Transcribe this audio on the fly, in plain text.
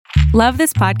Love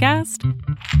this podcast?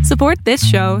 Support this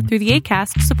show through the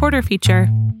Acast supporter feature.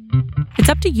 It's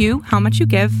up to you how much you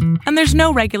give, and there's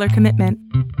no regular commitment.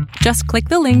 Just click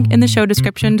the link in the show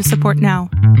description to support now.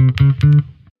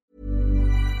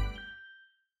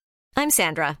 I'm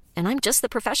Sandra, and I'm just the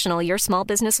professional your small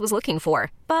business was looking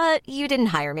for. But you didn't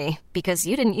hire me because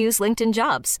you didn't use LinkedIn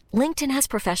Jobs. LinkedIn has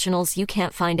professionals you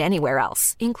can't find anywhere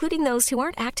else, including those who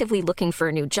aren't actively looking for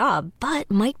a new job, but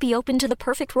might be open to the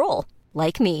perfect role,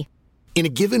 like me. In a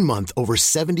given month, over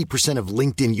 70% of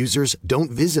LinkedIn users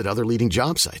don't visit other leading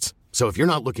job sites. So if you're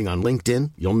not looking on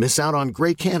LinkedIn, you'll miss out on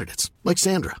great candidates like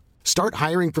Sandra. Start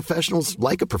hiring professionals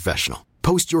like a professional.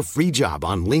 Post your free job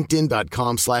on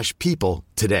linkedin.com/people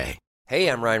today. Hey,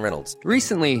 I'm Ryan Reynolds.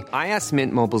 Recently, I asked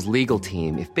Mint Mobile's legal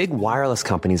team if big wireless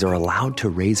companies are allowed to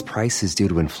raise prices due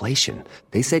to inflation.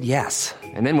 They said yes.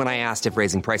 And then when I asked if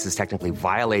raising prices technically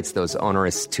violates those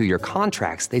onerous 2-year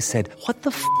contracts, they said, "What the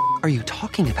f*** are you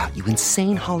talking about, you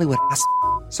insane Hollywood ass?"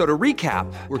 So to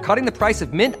recap, we're cutting the price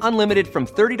of Mint Unlimited from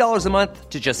 $30 a month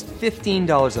to just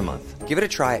 $15 a month. Give it a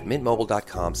try at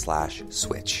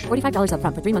mintmobile.com/switch. $45 up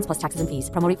front for 3 months plus taxes and fees.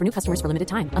 Promo rate for new customers for limited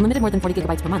time. Unlimited more than 40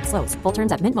 gigabytes per month. Slows full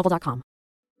terms at mintmobile.com.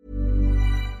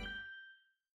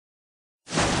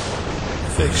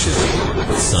 Fiction,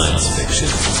 science fiction,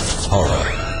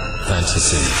 horror,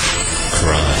 fantasy,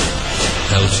 crime,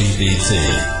 LGBT,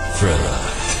 thriller.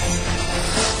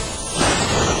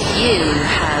 You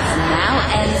have now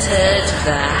entered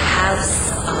the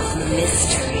House of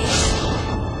Mystery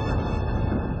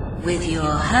with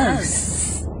your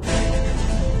hosts,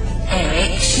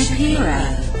 Eric Shapiro,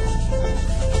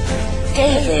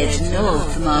 David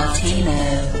North Martino,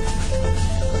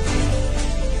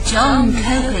 John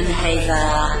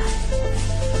Copenhaver,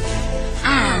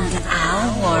 and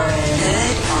Al Warren.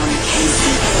 Heard on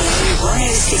KCAA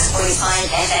 106.5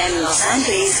 FM Los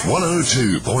Angeles,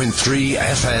 102.3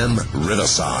 FM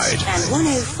Riverside, and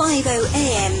 105.0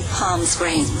 AM Palm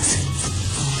Springs.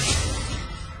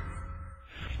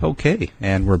 Okay,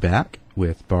 and we're back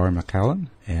with Bar McCallan,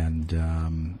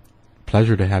 and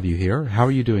pleasure to have you here. How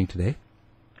are you doing today?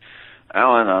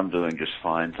 Alan, I'm doing just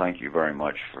fine. Thank you very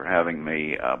much for having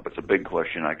me. But the big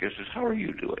question, I guess, is how are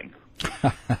you doing?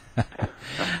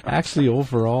 Actually,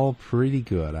 overall, pretty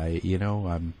good.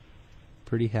 I'm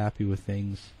pretty happy with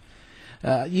things.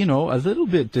 A little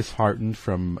bit disheartened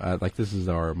from, this is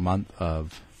our month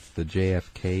of the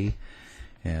JFK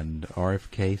and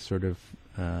RFK sort of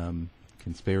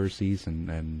conspiracies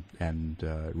and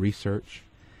research.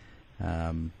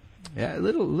 A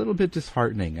little bit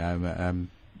disheartening. I'm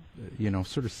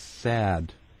sort of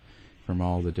sad from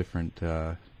all the different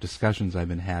discussions I've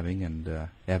been having and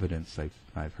evidence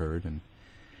I've heard, and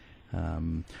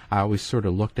I always sort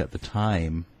of looked at the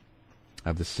time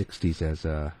of the 60s as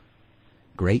a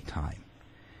great time,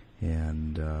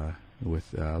 and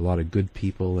with a lot of good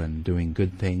people and doing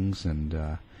good things, and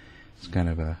it's kind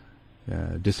of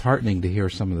disheartening to hear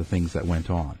some of the things that went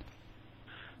on.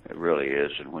 It really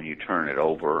is, and when you turn it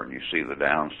over and you see the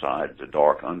downside, the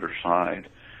dark underside,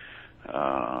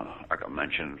 like I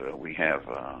mentioned, we have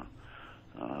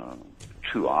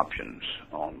 2 options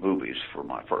on movies for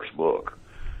my first book,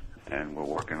 and we're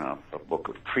working on a book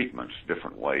of treatments,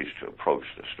 different ways to approach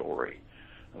the story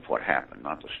of what happened,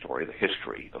 not the story, the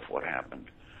history of what happened.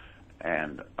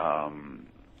 And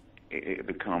it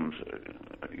becomes,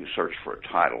 you search for a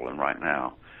title, and right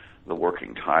now the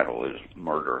working title is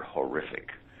Murder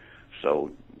Horrific.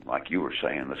 So, like you were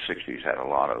saying, the 60s had a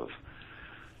lot of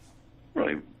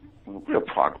real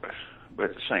progress, but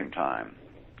at the same time,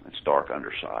 its dark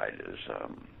underside is,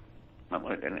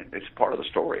 and it's part of the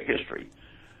story, history,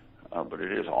 but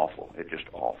it is awful. It's just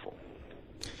awful.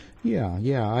 Yeah.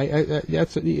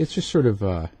 It's just sort of.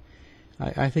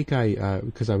 I think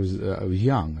because I was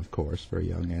young, of course, very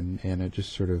young, and it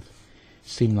just sort of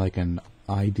seemed like an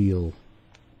ideal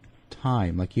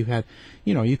time. Like you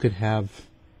could have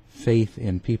faith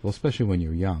in people, especially when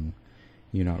you're young.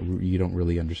 You don't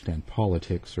really understand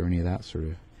politics or any of that sort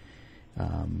of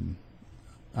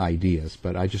ideas,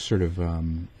 but I just sort of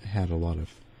had a lot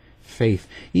of faith,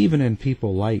 even in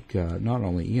people like not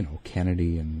only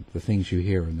Kennedy and the things you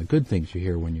hear and the good things you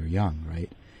hear when you're young, right?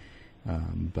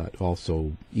 But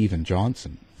also even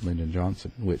Lyndon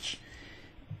Johnson, which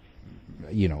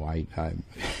I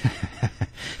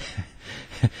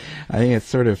I think it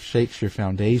sort of shakes your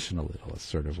foundation a little. Is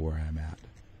sort of where I'm at.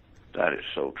 That is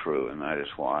so true, and that is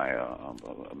why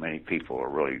many people are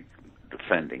really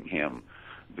defending him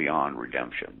beyond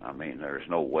redemption. I mean, there's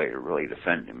no way to really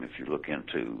defend him if you look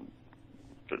into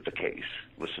the case,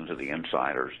 listen to the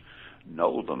insiders,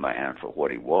 know the man for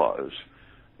what he was.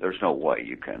 There's no way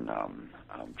you can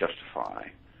justify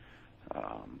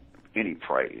any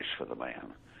praise for the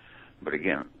man. But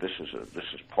again, this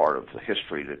is part of the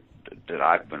history that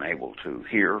I've been able to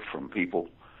hear from people,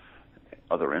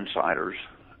 other insiders,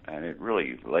 and it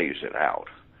really lays it out.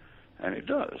 And it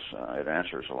does. It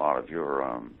answers a lot of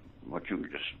your what you were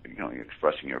just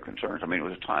expressing your concerns. I mean, it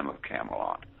was a time of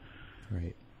Camelot,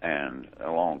 right? And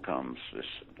along comes this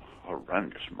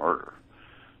horrendous murder,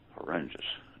 horrendous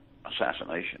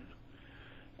assassination,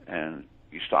 and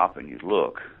you stop and you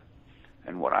look,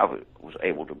 and what I was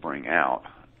able to bring out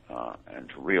and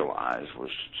to realize was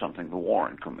something the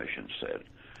Warren Commission said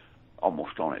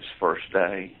almost on its first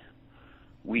day: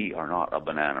 we are not a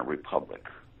banana republic.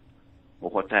 Well,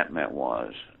 what that meant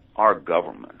was our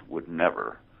government would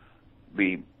never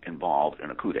be involved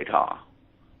in a coup d'etat.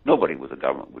 Nobody with the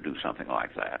government would do something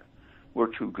like that.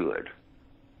 We're too good.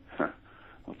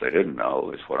 What they didn't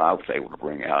know is what I was able to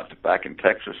bring out. Back in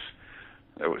Texas,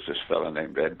 there was this fellow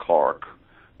named Ed Clark,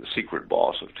 the secret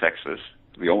boss of Texas,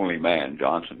 the only man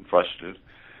Johnson trusted,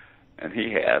 and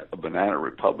he had a banana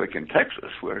republic in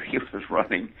Texas where he was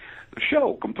running the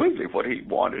show completely. What he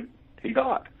wanted, he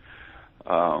got.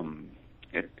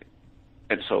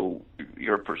 And so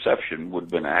your perception would have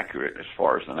been accurate as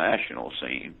far as the national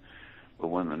scene, but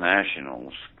when the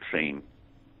national scene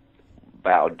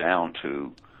bowed down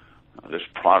to this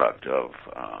product of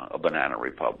a banana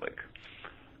republic,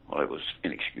 well, it was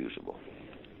inexcusable.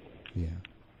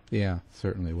 Yeah,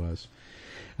 certainly was.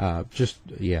 So,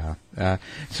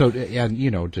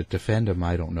 and to defend them,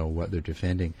 I don't know what they're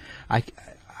defending. I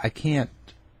can't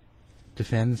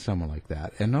defend someone like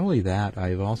that. And not only that,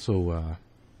 I've also,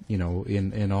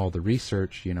 in all the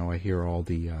research, I hear all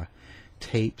the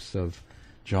tapes of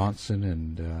Johnson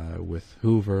and with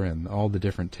Hoover and all the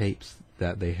different tapes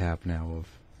that they have now of,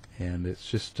 and it's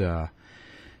just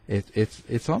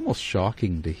it's almost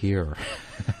shocking to hear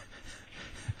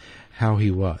how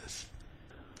he was.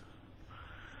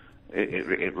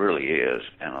 It really is,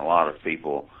 and a lot of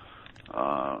people,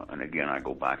 and again I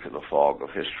go back to the fog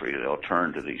of history, they'll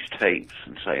turn to these tapes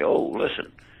and say, oh,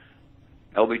 listen,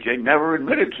 LBJ never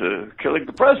admitted to killing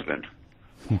the president.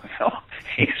 Well,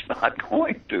 he's not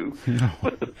going to. No.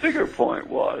 But the bigger point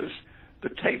was the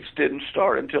tapes didn't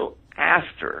start until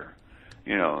after,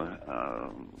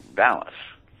 Dallas,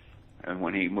 and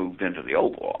when he moved into the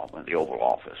Oval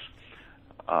Office.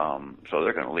 So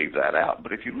they're going to leave that out.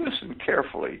 But if you listen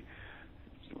carefully,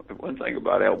 one thing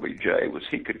about LBJ was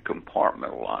he could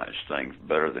compartmentalize things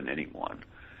better than anyone.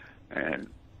 And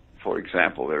for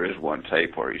example, there is one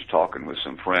tape where he's talking with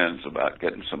some friends about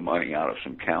getting some money out of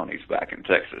some counties back in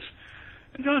Texas.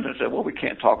 And Johnson said, well, we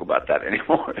can't talk about that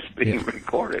anymore. It's being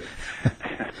recorded.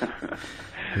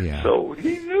 Yeah. So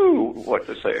he knew what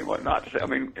to say and what not to say. I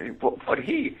mean, what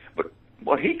he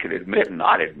could admit and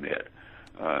not admit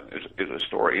is a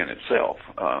story in itself,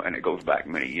 and it goes back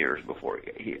many years before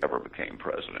he ever became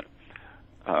president.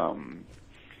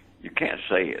 You can't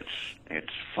say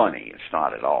it's funny. It's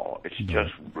not at all. It's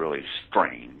just really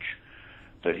strange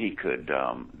that he could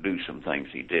do some things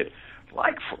he did.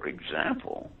 Like, for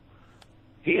example,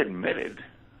 he admitted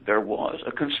there was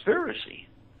a conspiracy,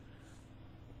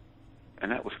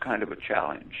 and that was kind of a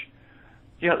challenge.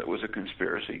 Yeah, there was a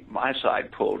conspiracy. My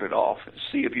side pulled it off.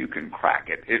 See if you can crack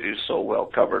it. It is so well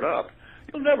covered up,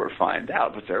 you'll never find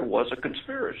out, but there was a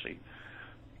conspiracy.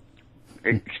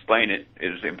 Explain it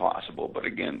is impossible, but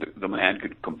again, the man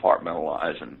could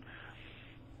compartmentalize and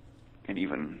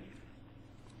even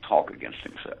talk against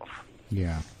himself.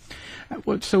 Yeah.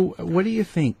 So, what do you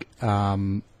think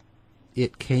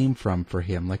it came from for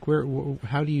him? Like,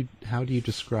 how do you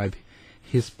describe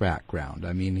his background?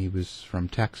 I mean, he was from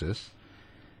Texas.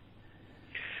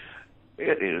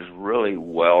 It is really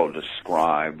well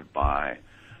described by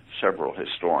several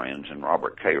historians, and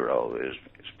Robert Caro is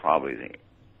probably the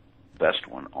best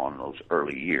one on those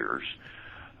early years,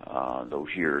 those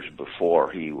years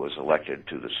before he was elected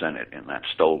to the Senate in that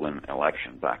stolen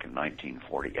election back in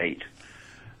 1948.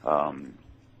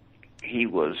 He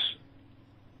was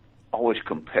always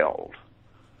compelled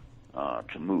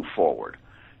to move forward.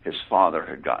 His father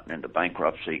had gotten into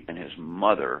bankruptcy, and his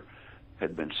mother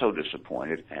had been so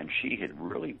disappointed, and she had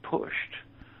really pushed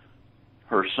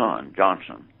her son,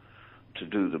 Johnson, to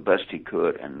do the best he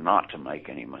could and not to make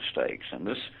any mistakes. And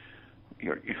this,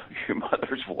 your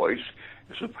mother's voice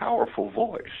is a powerful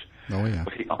voice. Oh, yeah.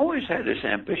 But he always had this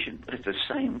ambition, but at the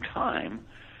same time,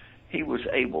 he was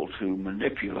able to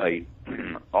manipulate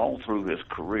all through his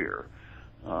career,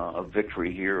 a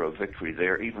victory here, a victory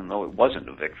there, even though it wasn't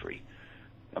a victory.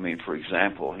 I mean, for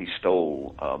example, he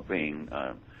stole being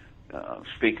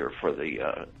Speaker for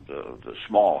the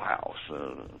small house,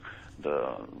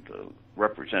 the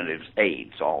representatives'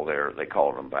 aides, all they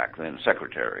called them back then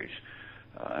secretaries,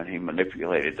 and he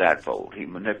manipulated that vote. He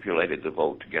manipulated the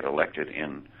vote to get elected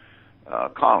in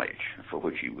college, for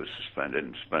which he was suspended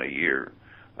and spent a year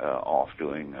off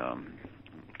doing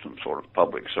some sort of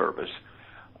public service.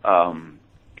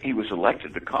 He was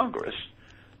elected to Congress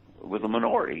with a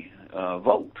minority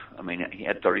vote. I mean, he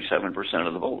had 37%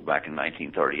 of the vote back in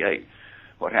 1938.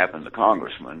 What happened, the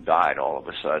congressman died all of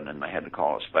a sudden, and they had to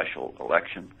call a special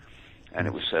election, and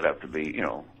it was set up to be,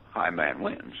 high man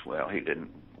wins. Well, he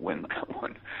didn't win that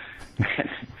one.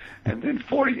 And then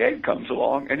 48 comes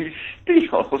along, and he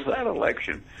steals that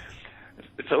election.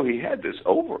 So he had this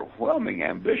overwhelming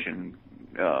ambition.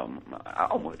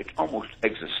 It's almost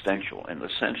existential in the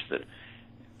sense that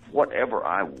whatever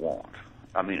I want,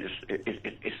 I mean,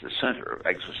 it's the center of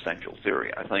existential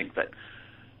theory. I think that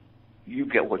you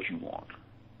get what you want.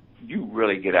 You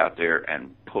really get out there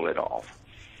and pull it off.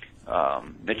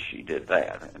 Nietzsche did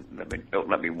that. And don't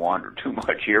let me wander too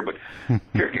much here, but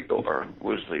Kierkegaard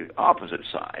was the opposite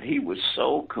side. He was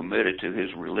so committed to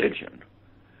his religion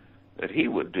that he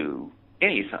would do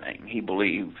anything he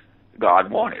believed God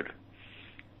wanted.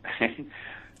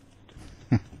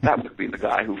 That would be the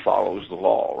guy who follows the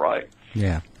law, right?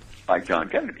 Yeah. Like John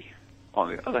Kennedy.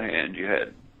 On the other hand, you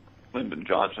had Lyndon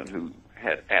Johnson, who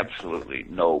had absolutely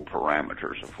no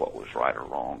parameters of what was right or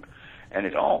wrong. And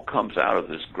it all comes out of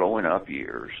this growing up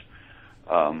years,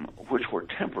 which were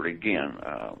tempered again.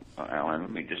 Alan, let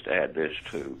me just add this,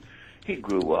 too. He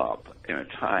grew up in a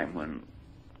time when,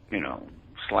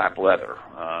 slap leather,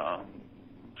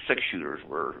 six-shooters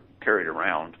were carried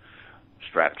around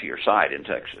strapped to your side in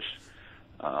Texas,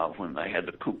 when they had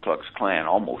the Ku Klux Klan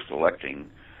almost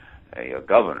electing a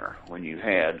governor, when you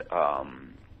had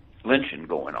lynching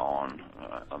going on.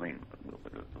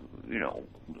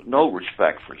 No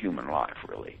respect for human life,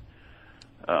 really.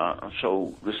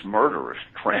 So this murderous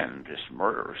trend, this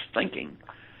murderous thinking,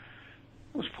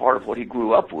 was part of what he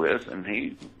grew up with, and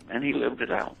he lived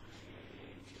it out.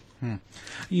 And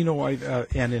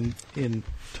in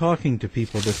talking to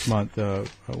people this month,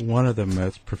 one of them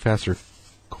is Professor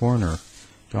Corner,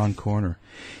 John Corner.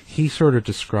 He sort of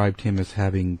described him as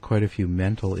having quite a few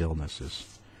mental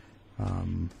illnesses. He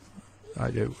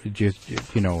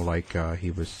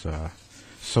was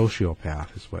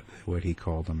sociopath is what he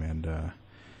called them, and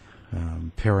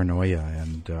paranoia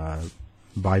and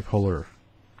bipolar.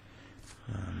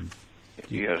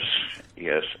 Yes,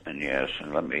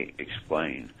 and let me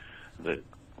explain that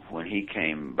when he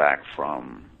came back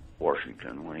from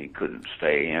Washington, when he couldn't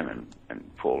stay in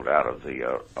and pulled out of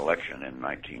the election in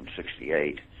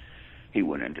 1968, he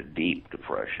went into deep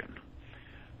depression.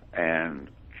 And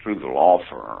through the law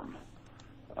firm,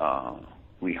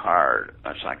 we hired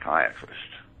a psychiatrist.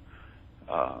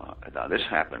 Now, this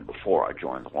happened before I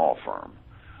joined the law firm.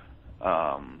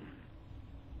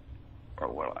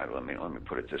 Let me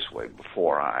put it this way: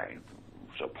 before I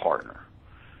was a partner,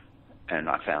 and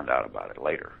I found out about it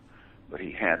later. But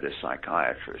he had this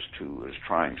psychiatrist who was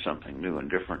trying something new and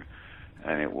different,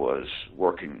 and it was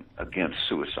working against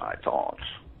suicide thoughts,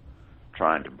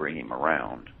 trying to bring him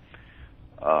around.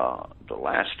 The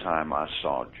last time I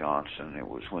saw Johnson, it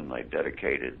was when they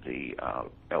dedicated the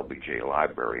LBJ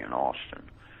Library in Austin,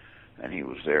 and he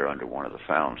was there under one of the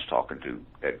fountains talking to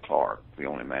Ed Clark, the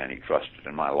only man he trusted,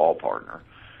 and my law partner.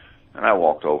 And I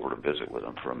walked over to visit with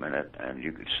him for a minute, and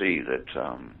you could see that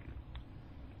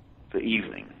the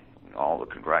evening, all the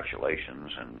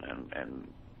congratulations and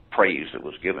praise that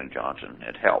was given Johnson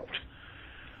had helped.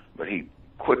 But he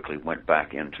quickly went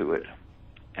back into it,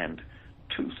 and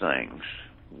two things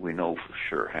we know for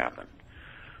sure happened.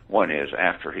 One is,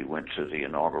 after he went to the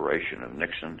inauguration of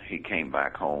Nixon, he came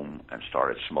back home and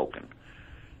started smoking.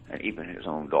 And even his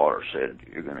own daughter said,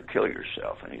 "You're going to kill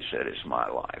yourself." And he said, "It's my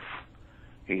life."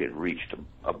 He had reached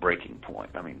a breaking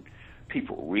point. I mean,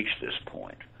 people reach this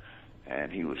point,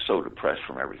 and he was so depressed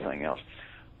from everything else.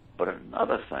 But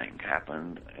another thing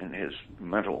happened in his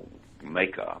mental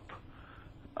makeup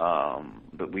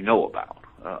that we know about.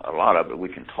 A lot of it we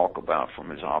can talk about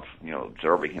from his,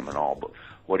 observing him and all, but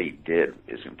what he did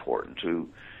is important too.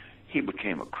 He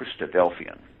became a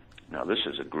Christadelphian. Now, this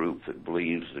is a group that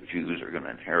believes the Jews are going to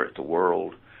inherit the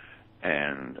world,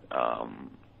 and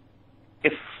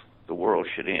if the world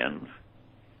should end,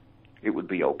 it would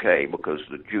be okay because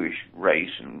the Jewish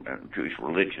race and Jewish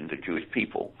religion, the Jewish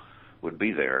people, would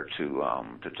be there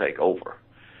to take over.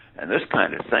 And this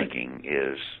kind of thinking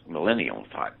is millennial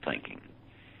type thinking,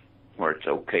 where it's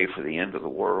okay for the end of the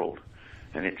world,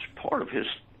 and it's part of his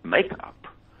makeup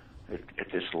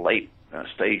at this late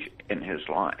stage in his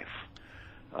life.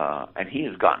 And he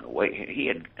has gotten away. He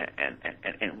had,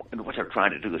 and what they're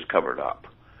trying to do is cover it up.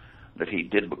 That he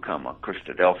did become a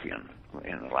Christadelphian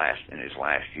in his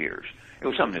last years. It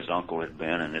was something his uncle had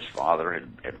been, and his father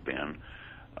had been.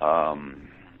 It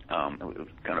was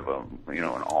kind of an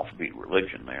offbeat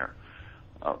religion there.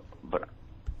 But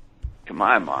to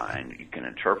my mind, you can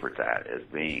interpret that as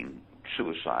being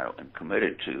suicidal and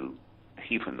committed to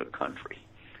even the country.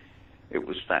 It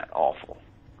was that awful.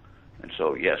 And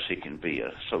so, yes, he can be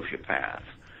a sociopath.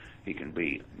 He can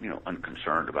be,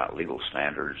 unconcerned about legal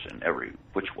standards in every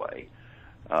which way.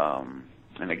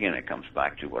 And again, it comes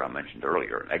back to what I mentioned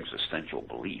earlier, an existential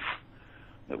belief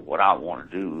that what I want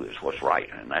to do is what's right,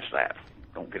 and that's that.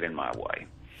 Don't get in my way.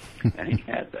 And he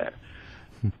had that.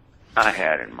 I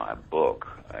had in my book,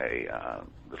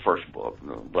 the first book,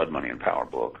 the Blood, Money, and Power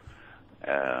book,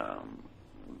 I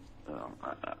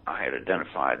had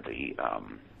identified the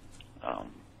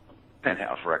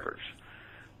penthouse records.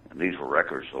 And these were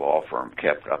records the law firm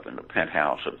kept up in the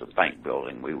penthouse of the bank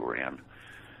building we were in.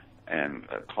 And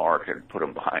Clark had put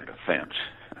them behind a fence.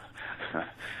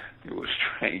 It was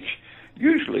strange.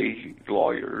 Usually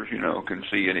lawyers, can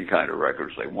see any kind of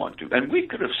records they want to. And we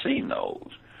could have seen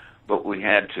those, but we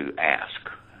had to ask.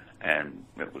 And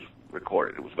it was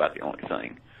recorded. It was about the only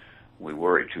thing we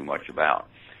worried too much about.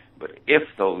 But if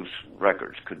those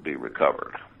records could be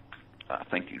recovered, I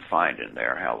think you'd find in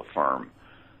there how the firm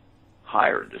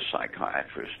hired the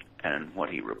psychiatrist and what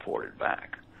he reported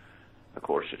back. Of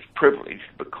course, it's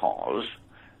privileged because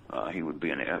he would be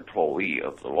an employee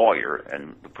of the lawyer,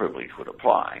 and the privilege would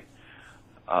apply.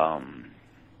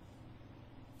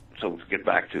 So to get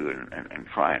back to it and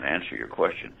try and answer your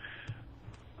question,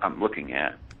 I'm looking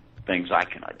at things I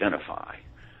can identify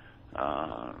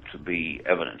to be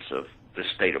evidence of the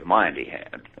state of mind he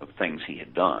had, of things he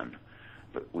had done.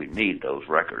 But we need those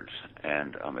records,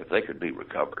 and if they could be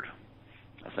recovered,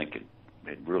 I think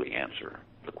it'd really answer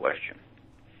the question.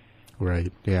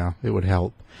 Right. Yeah, it would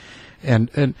help.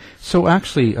 And so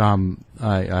actually,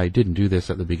 I didn't do this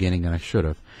at the beginning, and I should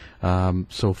have.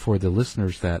 So for the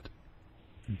listeners that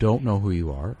don't know who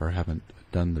you are or haven't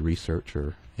done the research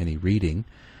or any reading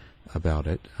about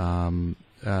it,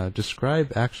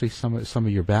 describe actually some of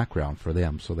your background for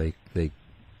them, so they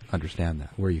understand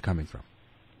that. Where are you coming from?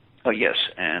 Oh, yes,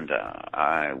 and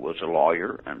I was a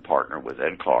lawyer and partner with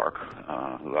Ed Clark,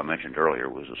 who I mentioned earlier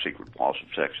was a secret boss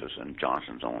of Texas and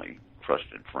Johnson's only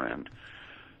trusted friend.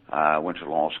 I went to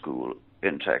law school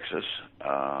in Texas,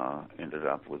 ended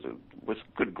up with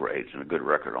good grades and a good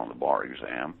record on the bar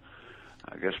exam.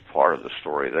 I guess part of the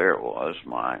story there was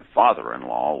my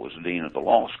father-in-law was dean of the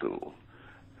law school.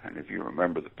 And if you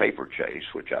remember The Paper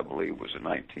Chase, which I believe was a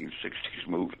 1960s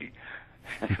movie,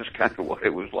 it was kind of what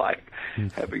it was like,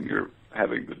 having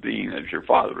the dean as your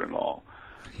father-in-law.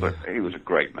 But he was a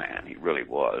great man. He really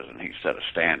was, and he set a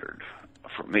standard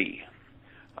for me.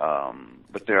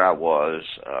 But there I was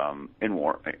in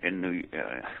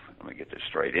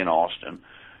Austin,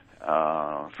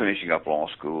 finishing up law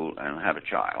school, and had a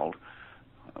child.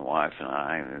 My wife and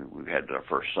I, we had our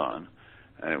first son,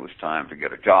 and it was time to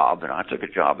get a job. And I took a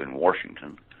job in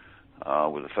Washington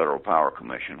with the Federal Power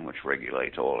Commission, which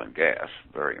regulates oil and gas,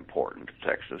 very important to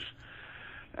Texas.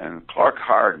 And Clark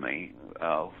hired me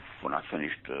when I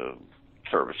finished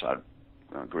service I'd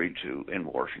agreed to in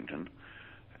Washington.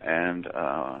 And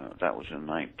that was in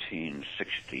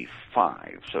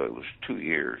 1965, so it was 2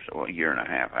 years, or a year and a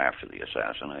half after the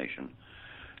assassination.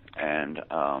 And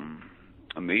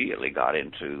immediately got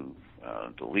into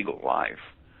the legal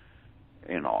life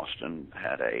in Austin.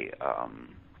 Had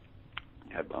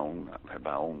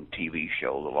my own TV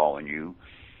show, The Law and You,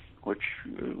 which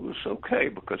was okay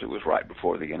because it was right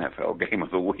before the NFL Game of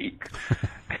the Week,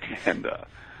 and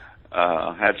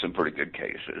had some pretty good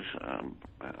cases.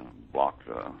 Blocked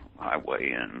the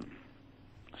highway in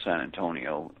San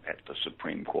Antonio at the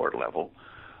Supreme Court level.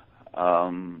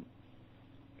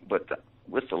 But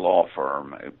with the law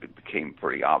firm, it became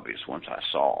pretty obvious once I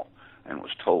saw and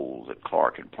was told that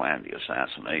Clark had planned the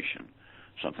assassination,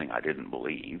 something I didn't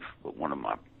believe, but one of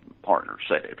my partners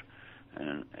said it.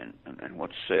 And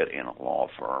what's said in a law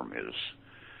firm is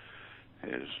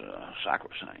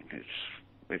sacrosanct.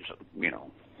 It's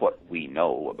what we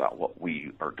know about what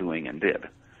we are doing and did.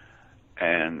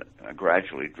 And I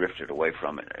gradually drifted away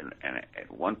from it. And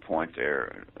at one point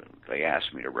there, they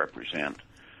asked me to represent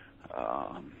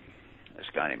this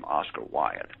guy named Oscar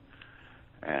Wyatt.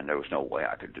 And there was no way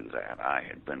I could do that. I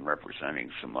had been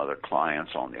representing some other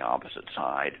clients on the opposite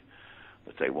side,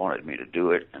 but they wanted me to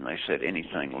do it, and they said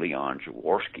anything Leon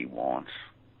Jaworski wants,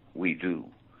 we do.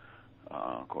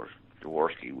 Of course,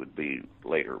 Jaworski would be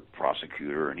later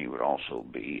prosecutor, and he would also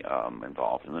be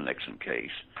involved in the Nixon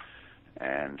case.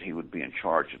 And he would be in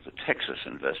charge of the Texas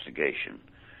investigation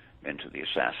into the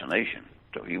assassination.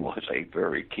 So he was a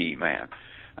very key man.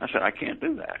 I said, I can't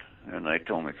do that. And they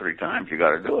told me 3 times, you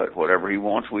got to do it. Whatever he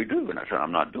wants, we do. And I said,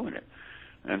 I'm not doing it.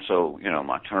 And so,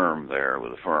 my term there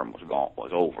with the firm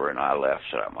was over, and I left,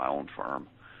 set up my own firm.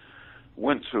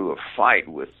 Went through a fight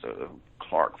with the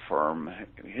Clark firm.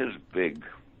 His big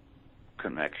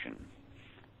connection,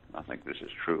 I think this is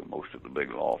true of most of the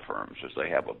big law firms, is they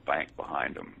have a bank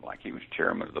behind them, like he was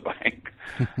chairman of the bank.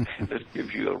 This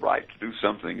gives you the right to do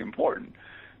something important.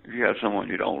 If you have someone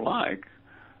you don't like,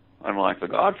 unlike the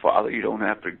Godfather, you don't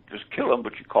have to just kill them,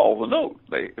 but you call the note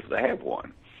if they have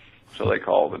one. So they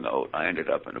called the note. I ended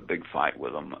up in a big fight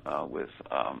with them, with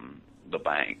the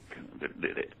bank that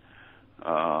did it.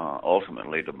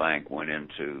 Ultimately, the bank went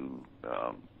into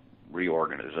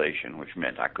reorganization, which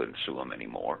meant I couldn't sue them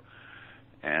anymore,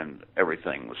 and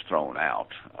everything was thrown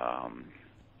out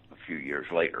a few years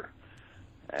later.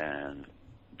 And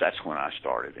that's when I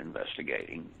started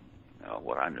investigating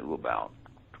what I knew about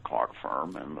the Clark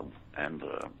firm and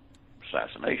the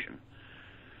assassination.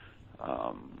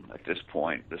 At this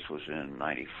point, this was in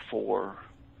 '94,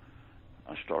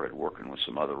 I started working with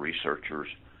some other researchers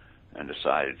and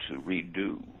decided to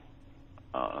redo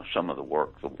some of the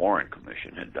work the Warren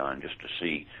Commission had done just to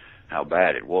see how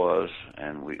bad it was,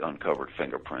 and we uncovered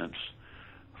fingerprints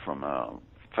from a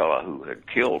fellow who had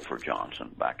killed for Johnson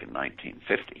back in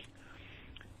 1950.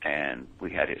 And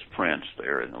we had his prints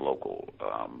there in the local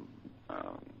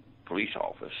police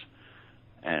office,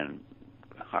 and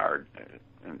hired.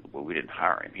 Well, we didn't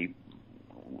hire him. He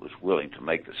was willing to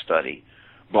make the study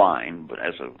blind, but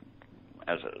as a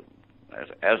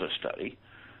study,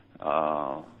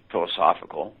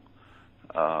 philosophical.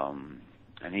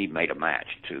 And he made a match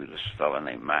to this fellow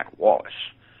named Mac Wallace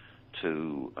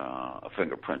to a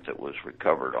fingerprint that was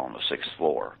recovered on the 6th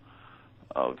floor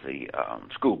of the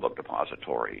school book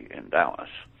depository in Dallas.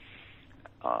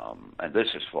 And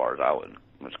this, as far as I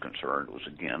was concerned, was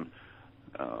again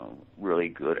really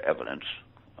good evidence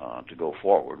to go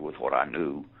forward with what I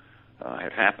knew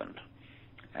had happened.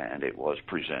 And it was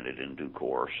presented in due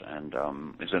course and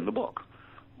is in the book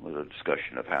with a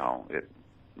discussion of how it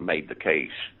made the case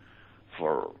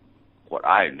for what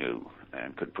I knew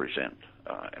and could present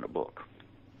in a book.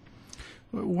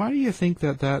 Why do you think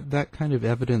that kind of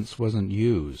evidence wasn't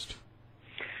used?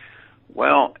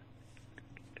 Well,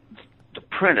 the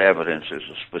print evidence is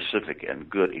a specific and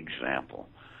good example.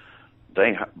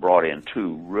 They brought in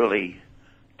 2 really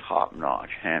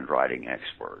top-notch handwriting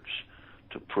experts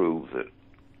to prove that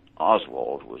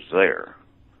Oswald was there.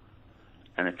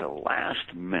 And at the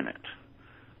last minute,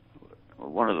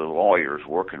 one of the lawyers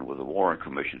working with the Warren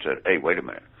Commission said, hey, wait a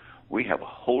minute, we have a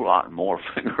whole lot more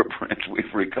fingerprints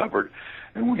we've recovered,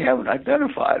 and we haven't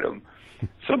identified them.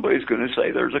 Somebody's going to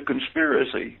say there's a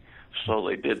conspiracy. So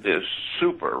they did this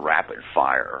super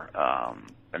rapid-fire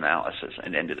analysis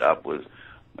and ended up with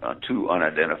 2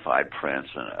 unidentified prints,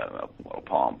 and a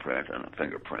palm print and a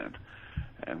fingerprint.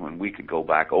 And when we could go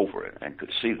back over it and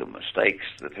could see the mistakes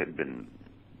that had been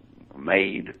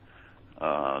made,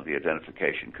 the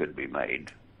identification could be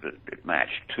made that it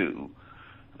matched to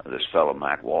this fellow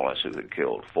Mac Wallace who had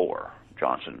killed 4.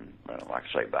 Johnson, like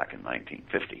I say, back in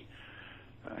 1950.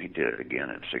 He did it again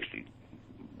in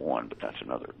 61, but that's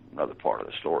another part of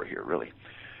the story here, really.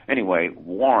 Anyway,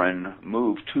 Warren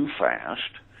moved too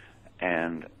fast,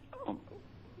 and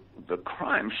the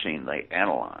crime scene they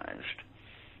analyzed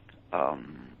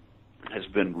has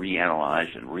been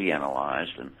reanalyzed and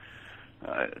reanalyzed, and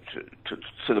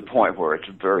to the point where it's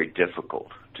very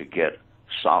difficult to get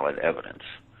solid evidence.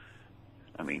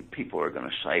 I mean, people are going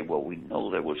to say, well, we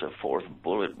know there was a 4th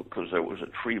bullet because there was a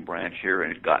tree branch here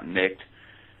and it got nicked.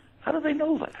 How do they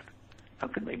know that? How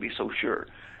can they be so sure?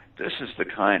 This is the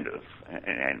kind of,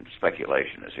 and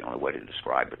speculation is the only way to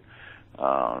describe it,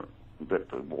 that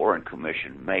the Warren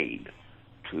Commission made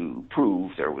to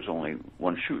prove there was only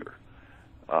one shooter.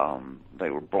 They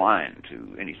were blind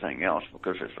to anything else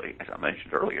because, as I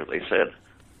mentioned earlier, they said,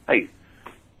 hey,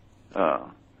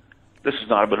 this is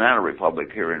not a banana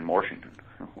republic here in Washington.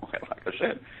 Like I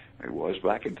said, it was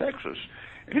back in Texas.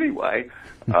 Anyway,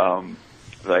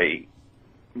 they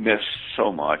missed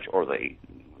so much, or they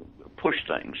pushed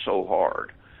things so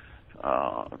hard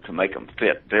to make them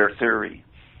fit their theory,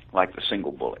 like the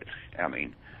single bullet. I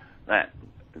mean, that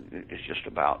is just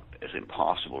about as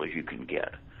impossible as you can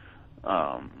get.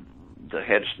 The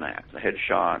head snap, the head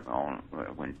shot on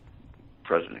when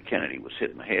President Kennedy was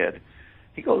hit in the head,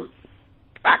 he goes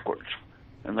backwards.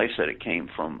 And they said it came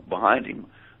from behind him,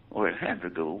 Well, it had to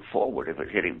go forward if it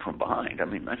hit him from behind. I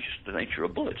mean, that's just the nature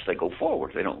of bullets. They go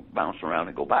forward. They don't bounce around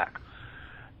and go back.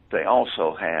 They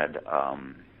also had,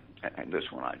 and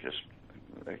this one I just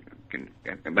can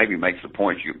maybe makes the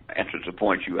point answers the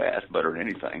point you asked better than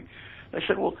anything. They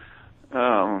said, well,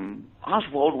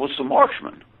 Oswald was the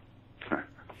marksman.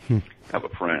 I have a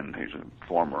friend. He's a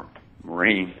former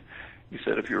Marine. He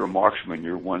said, if you're a marksman,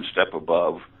 you're one step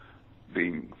above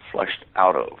being flushed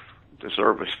out of the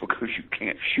service because you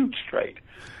can't shoot straight.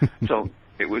 So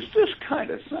it was this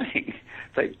kind of thing.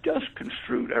 They just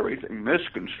construed everything,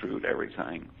 misconstrued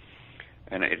everything.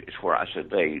 And it's where I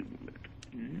said they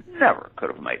never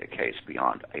could have made a case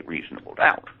beyond a reasonable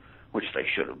doubt, which they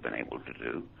should have been able to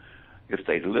do if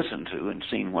they'd listened to and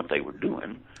seen what they were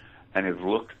doing and had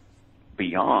looked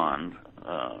beyond,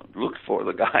 looked for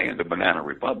the guy in the Banana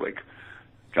Republic,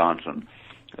 Johnson.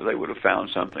 They would have found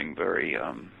something very,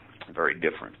 very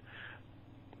different.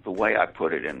 The way I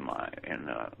put it in my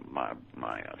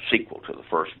sequel to the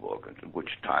first book, which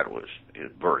title is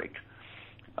Verdict,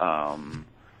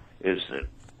 is that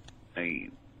they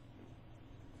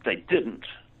didn't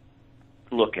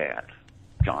look at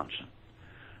Johnson.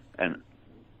 And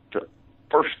the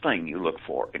first thing you look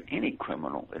for in any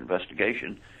criminal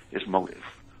investigation is motive.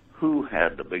 Who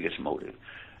had the biggest motive?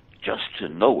 Just to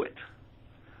know it.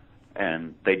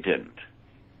 And they didn't.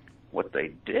 What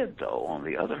they did, though, on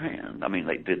the other hand, I mean,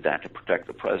 they did that to protect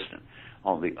the president.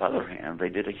 On the other hand, they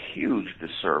did a huge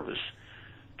disservice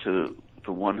to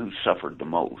the one who suffered the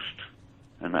most,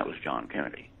 and that was John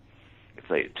Kennedy. If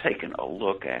they had taken a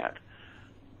look at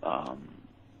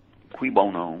cui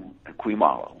bono and cui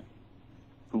malo,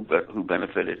 who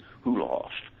benefited, who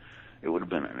lost, it would have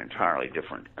been an entirely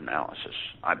different analysis,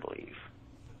 I believe.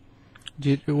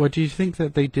 Do you think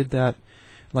that they did that?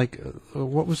 Like,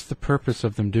 what was the purpose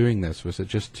of them doing this? Was it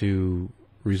just to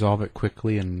resolve it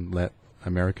quickly and let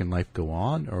American life go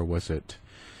on, or was it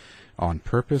on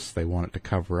purpose? They wanted to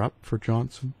cover up for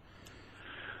Johnson?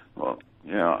 Well,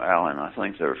 you know, Alan, I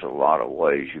think there's a lot of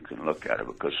ways you can look at it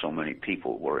because so many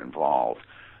people were involved.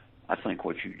 I think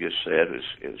what you just said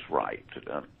is right.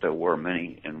 There were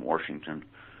many in Washington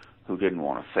who didn't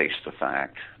want to face the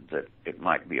fact that it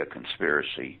might be a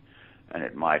conspiracy and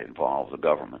it might involve the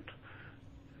government.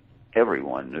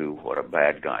 Everyone knew what a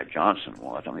bad guy Johnson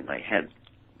was. I mean, they had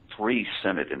 3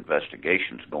 Senate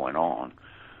investigations going on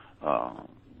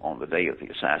the day of the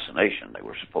assassination. They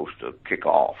were supposed to kick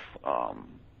off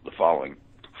the following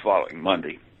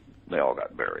Monday. They all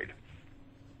got buried.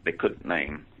 They couldn't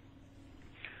name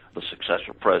the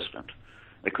successor president.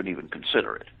 They couldn't even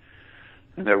consider it.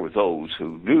 And there were those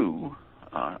who knew.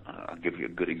 I'll give you a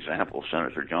good example.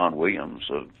 Senator John Williams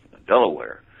of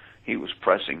Delaware. He was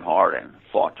pressing hard and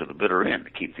fought to the bitter end to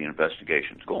keep the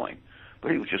investigations going.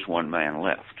 But he was just one man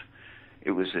left.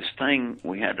 It was this thing,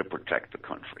 we had to protect the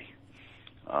country.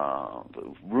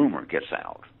 The rumor gets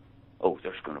out, oh,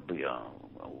 there's going to be a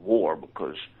war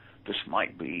because this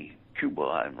might be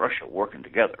Cuba and Russia working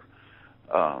together.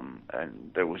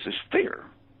 And there was this fear.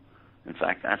 In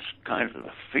fact, that's kind of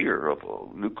the fear of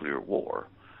a nuclear war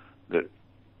that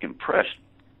impressed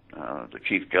the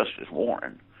Chief Justice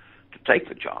Warren to take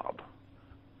the job.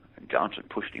 And Johnson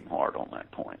pushed him hard on that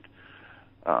point.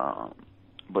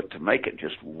 But to make it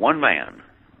just one man,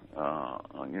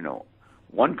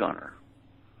 one gunner,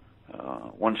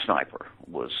 one sniper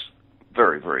was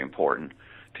very, very important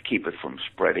to keep it from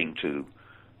spreading to,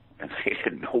 and they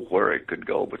didn't know where it could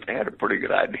go, but they had a pretty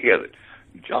good idea that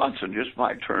Johnson just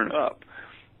might turn up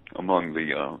among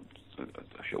the,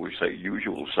 shall we say,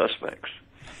 usual suspects.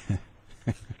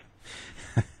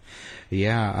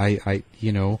 Yeah, I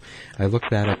look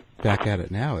back at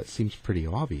it now. It seems pretty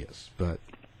obvious, but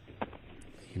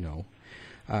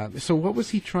so what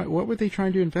was he trying? What were they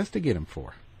trying to investigate him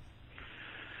for?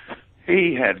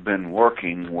 He had been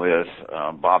working with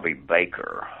Bobby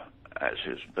Baker as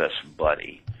his best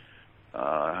buddy,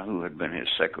 who had been his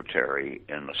secretary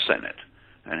in the Senate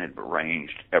and had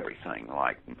arranged everything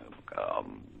like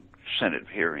Senate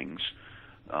hearings,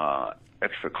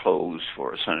 extra clothes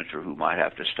for a senator who might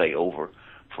have to stay over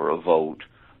for a vote,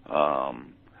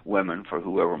 women for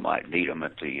whoever might need them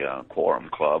at the Quorum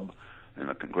Club in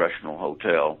the Congressional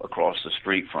Hotel across the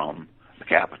street from the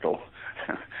Capitol.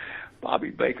 Bobby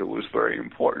Baker was very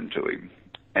important to him.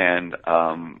 And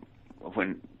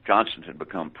when Johnson had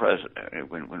become president,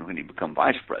 when he became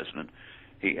vice president,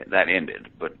 that ended.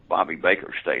 But Bobby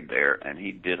Baker stayed there, and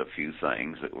he did a few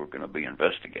things that were going to be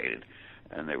investigated.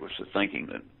 And there was the thinking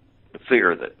that the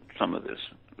fear that some of this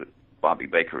that Bobby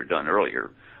Baker had done earlier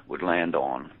would land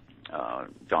on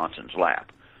Johnson's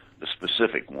lap. The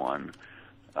specific one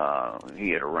he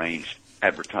had arranged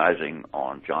advertising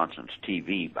on Johnson's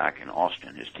TV back in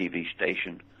Austin, his TV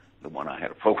station, the one I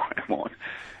had a program on.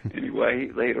 Anyway,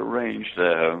 they had arranged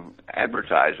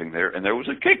advertising there, and there was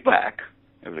a kickback.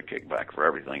 There was a kickback for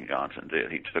everything Johnson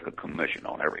did. He took a commission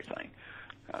on everything.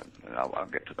 I'll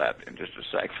get to that in just a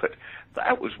sec, but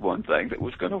that was one thing that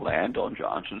was going to land on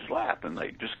Johnson's lap, and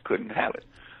they just couldn't have it.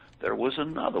 There was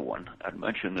another one. I'd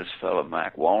mentioned this fellow,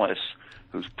 Mac Wallace,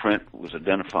 whose print was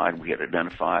identified. We had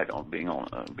identified on being on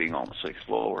the sixth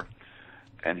floor,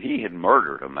 and he had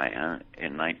murdered a man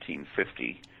in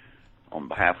 1950 on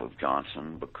behalf of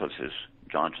Johnson because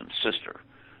Johnson's sister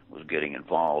was getting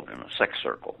involved in a sex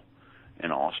circle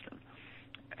in Austin.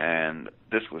 And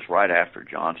this was right after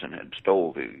Johnson had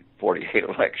stole the 48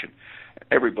 election.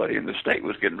 Everybody in the state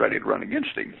was getting ready to run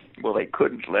against him. Well, they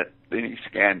couldn't let any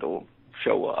scandal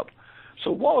show up.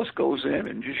 So Wallace goes in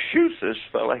and just shoots this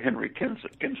fella, Henry Kinzer.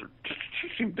 Kinzer just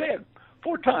shoots him dead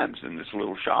 4 times in this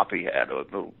little shop he had, a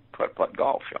little putt-putt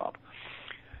golf shop.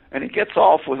 And he gets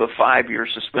off with a 5-year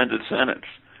suspended sentence,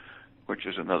 which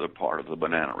is another part of the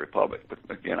Banana Republic. But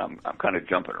again, I'm kind of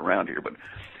jumping around here, but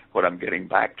what I'm getting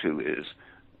back to is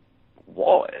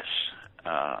Wallace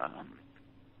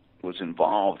was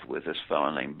involved with this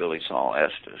fellow named Billy Saul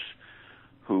Estes,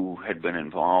 who had been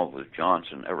involved with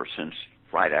Johnson ever since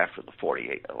right after the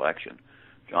 48 election.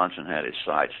 Johnson had his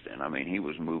sights in. I mean, he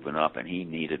was moving up, and he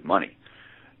needed money.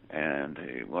 And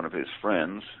one of his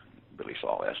friends, Billy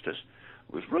Saul Estes,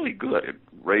 was really good at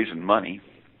raising money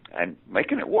and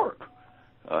making it work.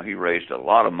 He raised a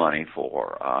lot of money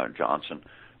for Johnson,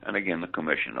 and again, the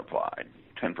commission applied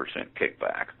 10%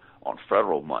 kickback on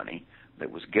federal money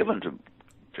that was given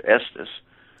to Estes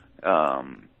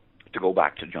to go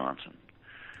back to Johnson.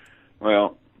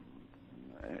 Well,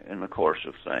 in the course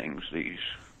of things, these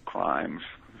crimes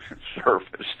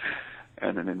surfaced,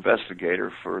 and an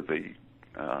investigator for the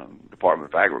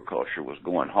Department of Agriculture was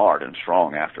going hard and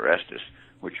strong after Estes,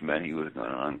 which meant he was going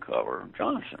to uncover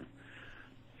Johnson.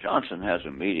 Johnson has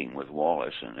a meeting with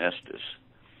Wallace and Estes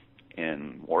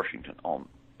in Washington on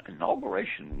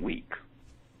Inauguration Week.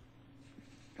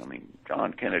 I mean,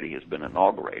 John Kennedy has been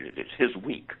inaugurated. It's his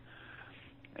week.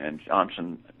 And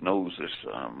Johnson knows this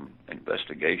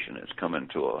investigation is coming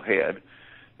to a head,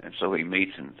 and so he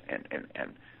meets, and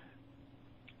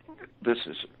this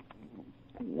is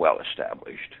well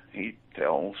established. He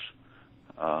tells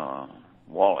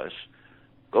Wallace,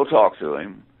 go talk to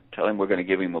him, tell him we're going to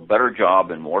give him a better job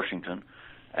in Washington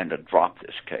and to drop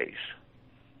this case.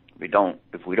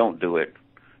 If we don't do it,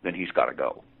 then he's got to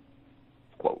go,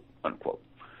 quote, unquote.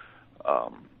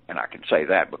 And I can say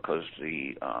that because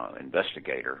the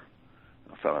investigator,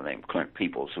 a fellow named Clint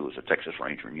Peoples, who was a Texas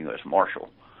Ranger and U.S. Marshal,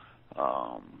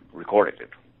 recorded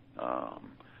it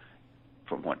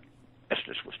from what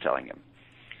Estes was telling him.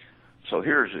 So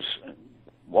here's this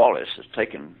Wallace has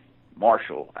taken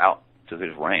Marshall out to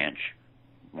his ranch,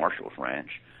 Marshall's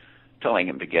ranch, telling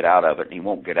him to get out of it, and he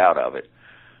won't get out of it.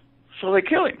 So they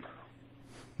kill him.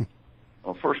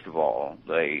 Well, first of all,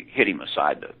 they hit him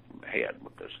aside the head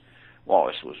because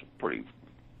Wallace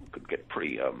could get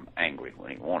pretty angry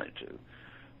when he wanted to,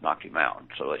 knock him out.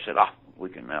 So they said, we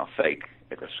can now fake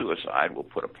it a suicide. We'll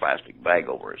put a plastic bag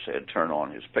over his head, turn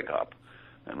on his pickup,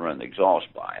 and run the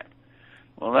exhaust by it.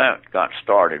 Well, that got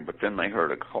started, but then they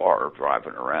heard a car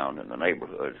driving around in the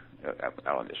neighborhood out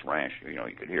on this ranch. You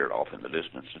could hear it off in the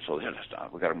distance, and so they had to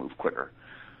stop. We got to move quicker.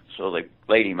 So they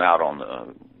laid him out on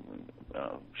the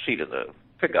seat of the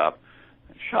pickup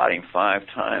and shot him 5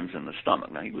 times in the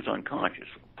stomach. Now, he was unconscious,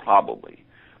 probably,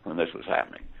 when this was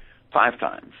happening. 5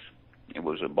 times. It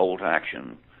was a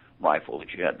bolt-action rifle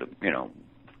that you had to,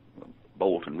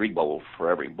 bolt and rebolt for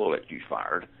every bullet you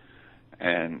fired.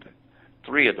 And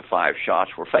 3 of the 5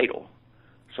 shots were fatal.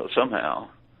 So somehow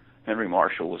Henry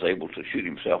Marshall was able to shoot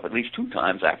himself at least 2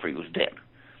 times after he was dead.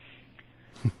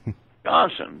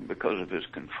 Johnson, because of his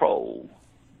control,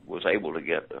 was able to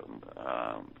get,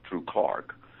 through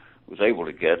Clark, was able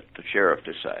to get the sheriff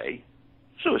to say,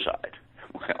 suicide.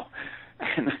 Well,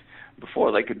 and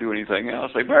before they could do anything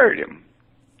else, they buried him.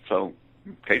 So,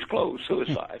 case closed,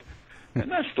 suicide.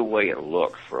 And that's the way it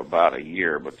looked for about a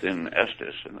year. But then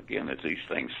Estes, and again, as these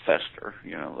things fester,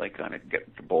 they kind of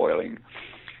get to boiling,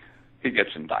 he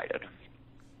gets indicted.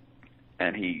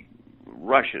 And he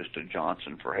rushes to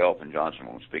Johnson for help, and Johnson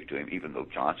won't speak to him, even though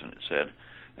Johnson had said,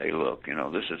 hey, look,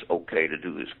 this is okay to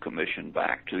do this commission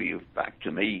back to you, back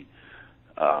to me.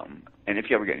 And if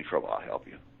you ever get in trouble, I'll help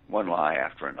you. One lie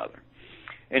after another.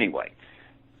 Anyway,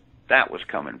 that was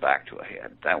coming back to a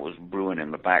head. That was brewing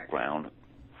in the background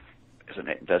as an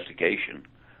investigation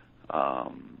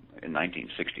in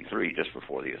 1963, just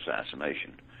before the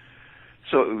assassination.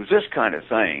 So it was this kind of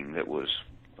thing that was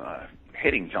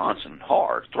hitting Johnson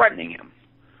hard, threatening him.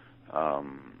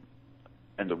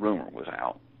 And the rumor was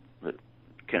out that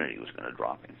Kennedy was going to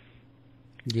drop him.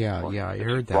 Yeah, I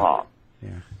heard that. Dropped.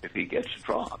 Yeah. If he gets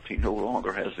dropped, he no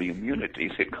longer has the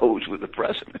immunity that goes with the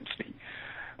presidency.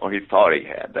 Or he thought he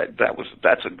had.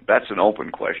 That's an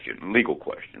open question, legal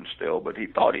question still, but he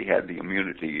thought he had the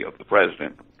immunity of the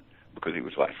president because he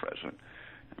was vice president.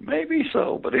 Maybe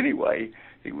so, but anyway,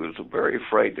 he was very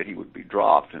afraid that he would be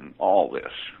dropped and all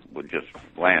this would just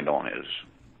land on his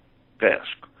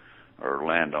desk or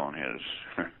land on his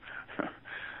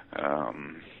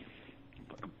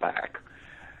back.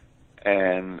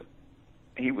 And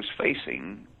he was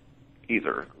facing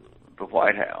either the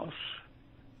White House,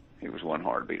 he was one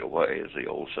heartbeat away, as the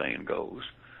old saying goes,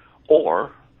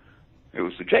 or it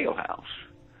was the jailhouse.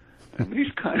 And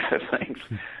these kind of things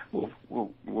will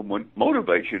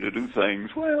motivate you to do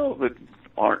things, well, that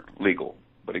aren't legal.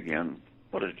 But again,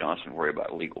 what does Johnson worry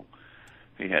about legal?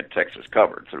 He had Texas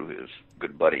covered through his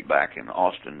good buddy back in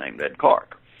Austin named Ed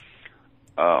Clark.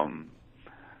 And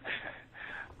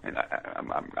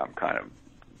I'm kind of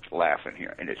laughing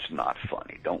here, and it's not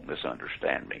funny. Don't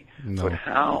misunderstand me. No. But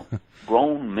how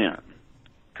grown men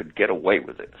could get away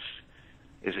with this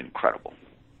is incredible,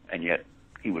 and yet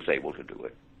he was able to do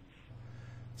it.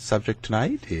 Subject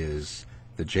tonight is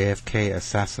the JFK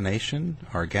assassination.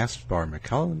 Our guest, Barr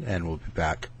McCullen, and we'll be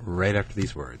back right after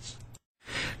these words.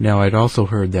 Now, I'd also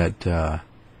heard that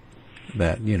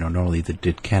not only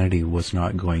that Kennedy was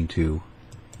not going to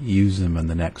use them in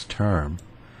the next term,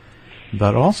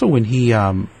 but also when he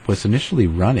was initially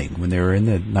running, when they were in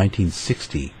the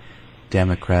 1960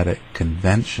 Democratic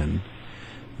Convention,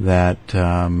 that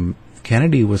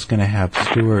Kennedy was going to have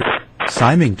Stuart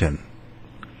Symington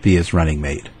be his running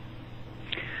mate.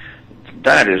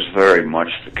 That is very much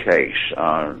the case.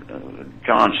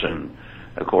 Johnson,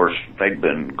 of course, they'd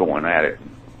been going at it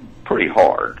pretty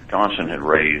hard. Johnson had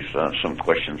raised some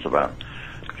questions about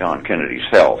John Kennedy's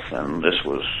health, and this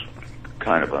was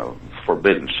kind of a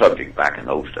forbidden subject back in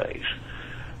those days.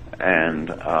 And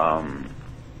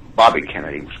Bobby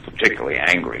Kennedy was particularly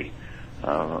angry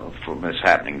from this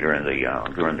happening during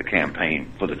the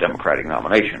campaign for the Democratic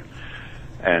nomination.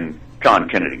 And John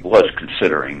Kennedy was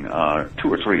considering 2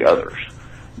 or 3 others,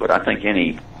 but I think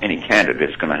any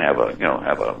candidate's going to have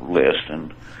a list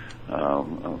and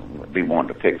be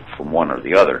wanting to pick from one or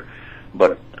the other.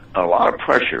 But a lot of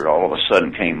pressure all of a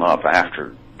sudden came up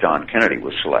after John Kennedy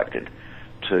was selected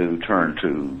to turn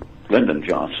to Lyndon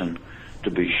Johnson to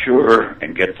be sure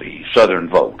and get the Southern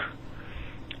vote.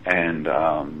 And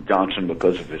Johnson,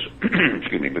 because of his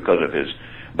because of his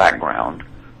background,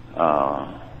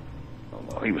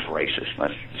 he was racist.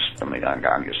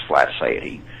 I'll just flat say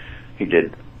it. He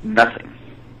did nothing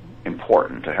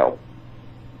important to help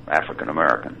African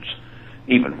Americans,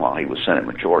 even while he was Senate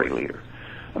Majority Leader.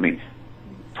 I mean,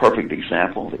 perfect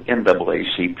example, the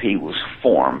NAACP was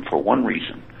formed for one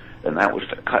reason, and that was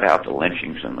to cut out the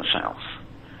lynchings in the South.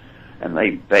 And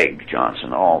they begged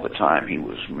Johnson all the time, he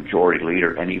was Majority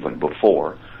Leader and even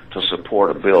before, to support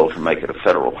a bill to make it a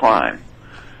federal crime.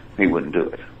 He wouldn't do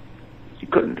it. He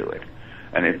couldn't do it.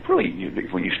 And it really,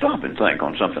 when you stop and think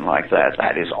on something like that,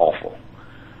 that is awful.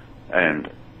 And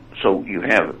so you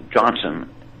have Johnson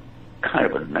kind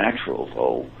of a natural,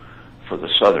 though, for the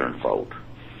Southern vote.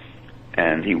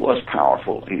 And he was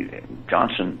powerful.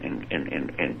 Johnson,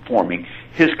 in forming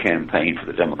his campaign for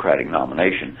the Democratic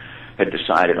nomination, had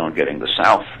decided on getting the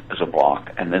South as a block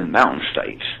and then mountain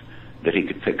states that he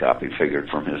could pick up, he figured,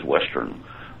 from his Western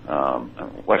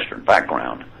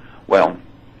background. Well,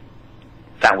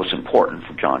 that was important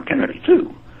for John Kennedy,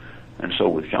 too. And so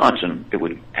with Johnson, it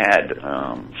would add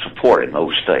support in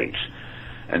those states.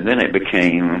 And then it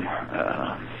became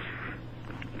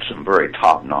some very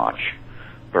top-notch,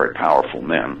 very powerful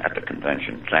men at the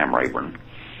convention, Sam Rayburn,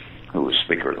 who was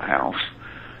Speaker of the House,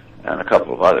 and a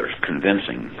couple of others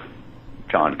convincing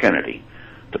John Kennedy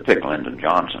to pick Lyndon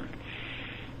Johnson.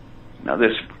 Now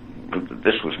this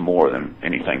was more than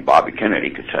anything Bobby Kennedy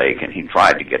could take, and he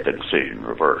tried to get the decision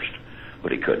reversed,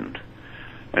 but he couldn't.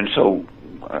 And so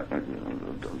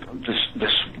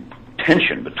this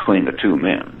tension between the two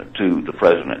men, the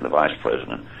president and the vice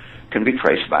president, can be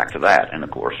traced back to that. And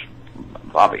of course,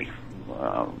 Bobby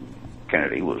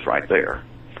Kennedy was right there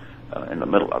in the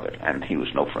middle of it, and he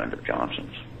was no friend of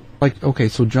Johnson's. Okay,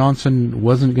 so Johnson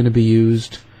wasn't going to be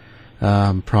used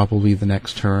probably the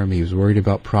next term. He was worried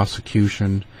about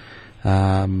prosecution.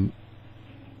 Was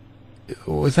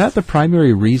that the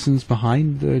primary reasons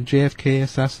behind the JFK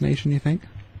assassination, you think?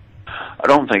 I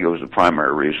don't think it was the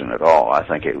primary reason at all. I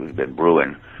think it had been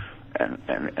brewing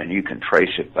And you can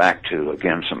trace it back to,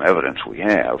 again, some evidence we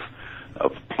have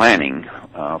of planning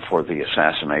for the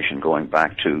assassination going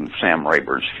back to Sam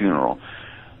Rayburn's funeral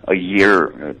 2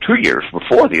 years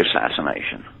before the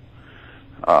assassination.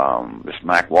 This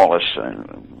Mac Wallace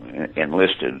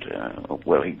enlisted,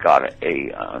 he got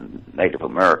a Native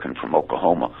American from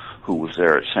Oklahoma who was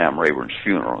there at Sam Rayburn's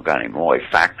funeral, a guy named Roy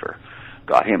Factor,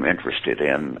 got him interested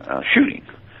in shooting,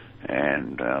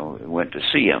 and went to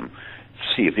see him,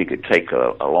 see if he could take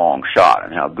a long shot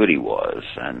and how good he was.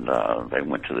 And they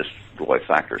went to this Roy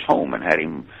Factor's home and had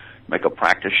him make a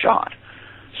practice shot.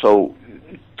 So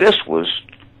this was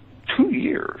 2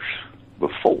 years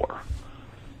before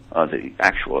the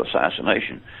actual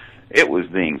assassination. It was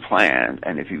being planned,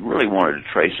 and if you really wanted to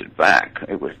trace it back,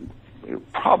 it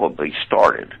probably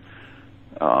started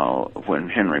when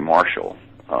Henry Marshall,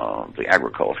 the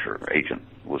agriculture agent,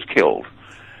 was killed,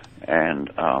 and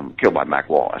killed by Mac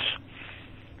Wallace.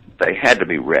 They had to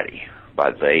be ready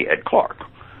by Ed Clark,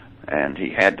 and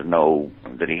he had to know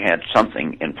that he had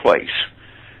something in place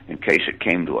in case it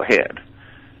came to a head.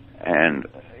 And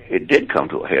it did come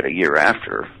to a head a year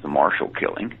after the Marshall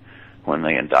killing, when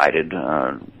they indicted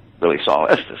Billy Saul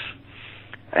Estes.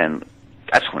 And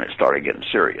that's when it started getting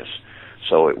serious.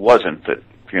 So it wasn't that,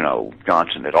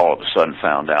 Johnson had all of a sudden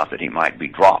found out that he might be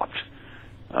dropped,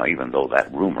 even though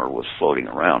that rumor was floating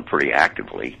around pretty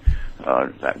actively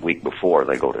that week before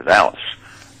they go to Dallas.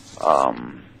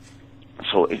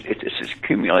 So it's this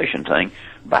accumulation thing.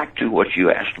 Back to what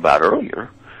you asked about earlier,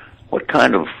 what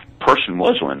kind of person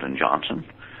was Lyndon Johnson?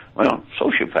 Well,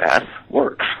 sociopath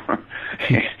works.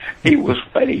 He was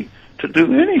ready to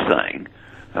do anything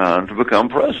to become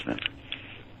president.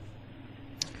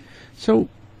 So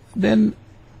then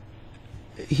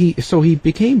he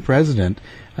became president.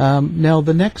 Now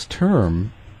the next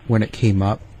term, when it came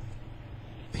up,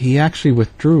 he actually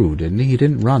withdrew, didn't he? He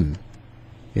didn't run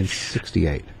in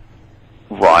 1968.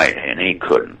 Right, and he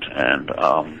couldn't. And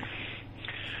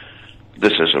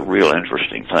this is a real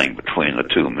interesting thing between the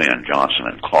two men, Johnson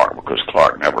and Clark, because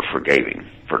Clark never forgave him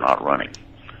for not running.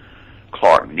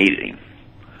 Clark needed him.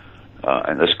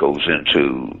 And this goes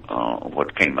into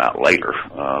what came out later,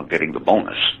 getting the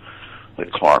bonus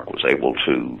that Clark was able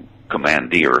to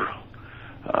commandeer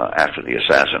after the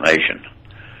assassination.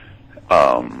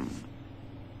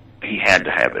 He had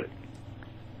to have it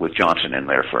with Johnson in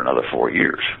there for another 4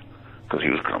 years because he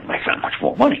was going to make that much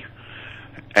more money.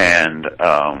 And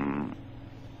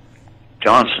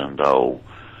Johnson, though,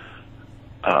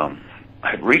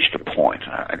 had reached a point,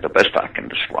 the best I can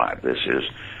describe this is,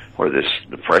 where this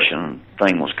Depression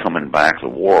thing was coming back, the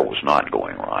war was not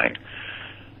going right.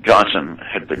 Johnson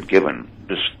had been given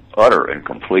this utter and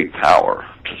complete power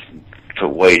to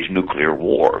wage nuclear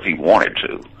war if he wanted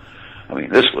to. I mean,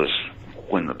 this was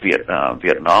when the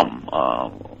Vietnam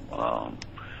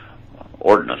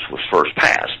ordinance was first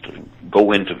passed, to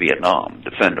go into Vietnam,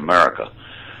 defend America.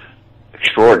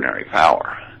 Extraordinary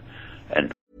power.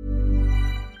 And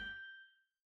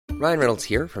Ryan Reynolds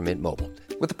here from Mint Mobile.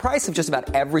 With the price of just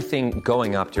about everything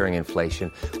going up during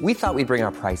inflation, we thought we'd bring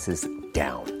our prices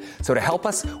down. So to help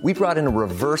us, we brought in a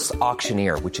reverse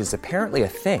auctioneer, which is apparently a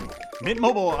thing. Mint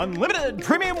Mobile Unlimited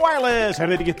Premium Wireless. How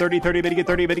to get 30, 30, bit to get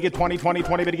 30, bit to get 20, 20,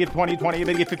 20, bit to get 20, 20,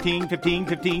 bit to get 15, 15,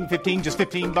 15, 15, just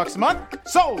 $15 a month?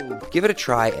 Sold! Give it a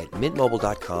try at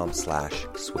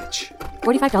mintmobile.com/switch.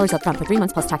 $45 up front for 3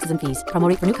 months plus taxes and fees. Promo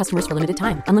rate for new customers for limited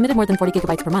time. Unlimited more than 40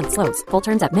 gigabytes per month. Slows full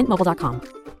terms at mintmobile.com.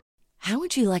 How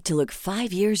would you like to look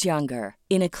 5 years younger?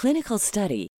 In a clinical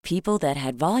study, people that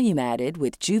had volume added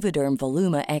with Juvederm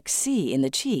Voluma XC in the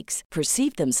cheeks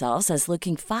perceived themselves as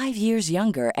looking 5 years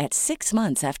younger at 6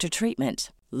 months after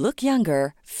treatment. Look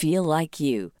younger, feel like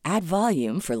you. Add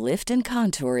volume for lift and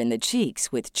contour in the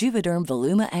cheeks with Juvederm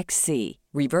Voluma XC.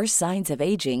 Reverse signs of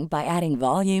aging by adding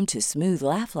volume to smooth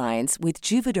laugh lines with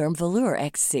Juvederm Volure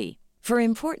XC. For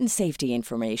important safety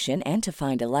information and to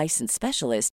find a licensed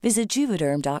specialist, visit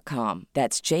Juvederm.com.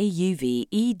 That's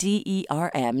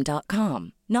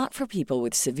JUVEDERM.com. Not for people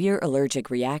with severe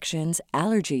allergic reactions,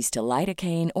 allergies to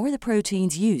lidocaine, or the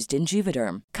proteins used in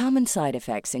Juvederm. Common side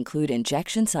effects include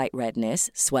injection site redness,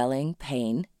 swelling,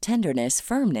 pain, tenderness,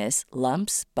 firmness,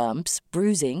 lumps, bumps,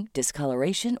 bruising,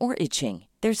 discoloration, or itching.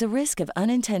 There's a risk of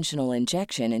unintentional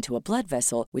injection into a blood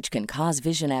vessel, which can cause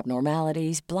vision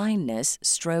abnormalities, blindness,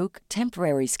 stroke,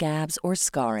 temporary scabs, or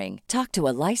scarring. Talk to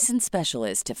a licensed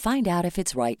specialist to find out if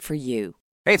it's right for you.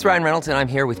 Hey, it's Ryan Reynolds, and I'm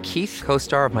here with Keith,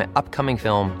 co-star of my upcoming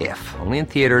film, If, only in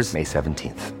theaters May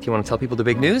 17th. Do you want to tell people the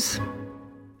big news?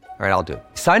 All right, I'll do it.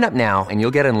 Sign up now and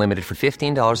you'll get unlimited for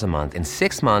 $15 a month and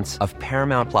 6 months of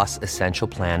Paramount Plus Essential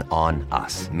Plan on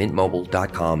us.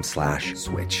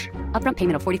 MintMobile.com/switch. Upfront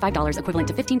payment of $45 equivalent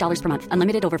to $15 per month.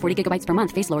 Unlimited over 40 gigabytes per month.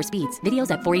 Face lower speeds.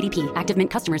 Videos at 480p. Active Mint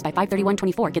customers by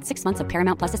 531.24 get 6 months of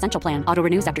Paramount Plus Essential Plan. Auto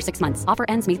renews after 6 months. Offer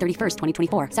ends May 31st,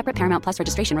 2024. Separate Paramount Plus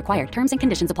registration required. Terms and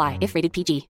conditions apply if rated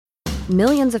PG.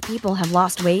 Millions of people have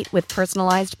lost weight with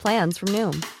personalized plans from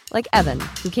Noom. Like Evan,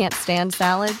 who can't stand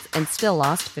salads and still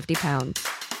lost 50 pounds.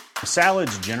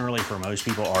 Salads generally for most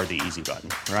people are the easy button,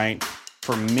 right?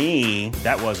 For me,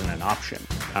 that wasn't an option.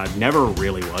 I never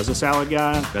really was a salad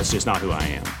guy. That's just not who I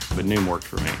am. But Noom worked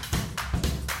for me.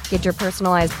 Get your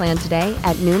personalized plan today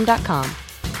at Noom.com.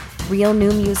 Real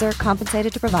Noom user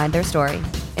compensated to provide their story.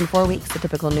 In 4 weeks, the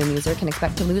typical Noom user can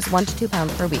expect to lose 1 to 2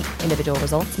 pounds per week. Individual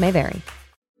results may vary.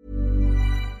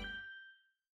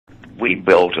 We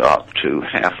built up to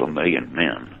 500,000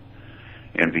 men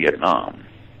in Vietnam.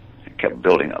 It kept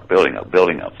building up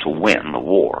to win the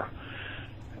war.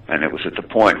 And it was at the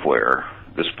point where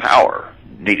this power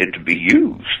needed to be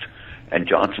used, and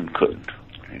Johnson couldn't.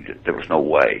 There was no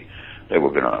way they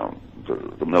were going to,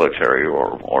 the military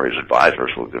or his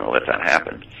advisors were going to let that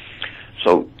happen.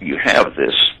 So you have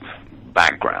this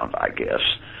background, I guess,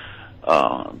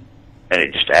 and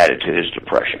it just added to his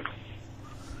depression.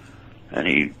 And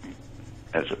he,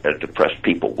 as depressed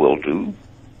people will do,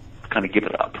 kind of give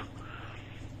it up.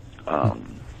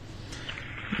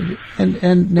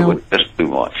 And now, that's too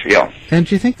much, yeah. And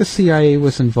do you think the CIA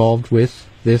was involved with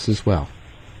this as well?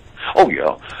 Oh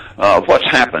yeah. What's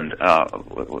happened?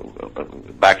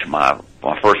 Back to my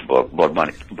first book, Blood,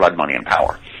 Money, and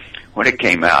Power. When it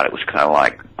came out, it was kind of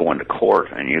like going to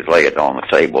court, and you lay it on the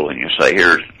table, and you say,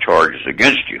 "Here's the charges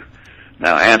against you.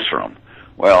 Now answer them."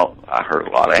 Well, I heard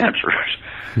a lot of answers,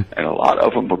 and a lot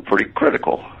of them were pretty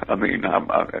critical. I mean,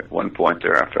 at one point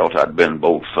there, I felt I'd been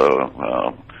both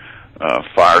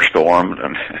firestormed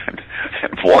and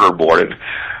waterboarded.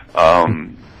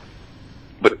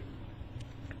 But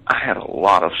I had a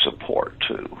lot of support,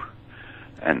 too.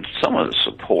 And some of the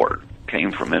support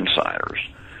came from insiders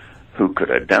who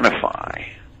could identify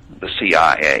the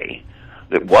CIA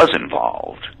that was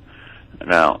involved.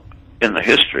 Now, in the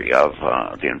history of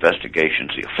the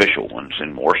investigations, the official ones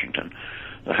in Washington,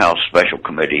 the House Special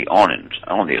Committee on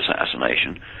the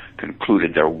assassination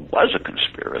concluded there was a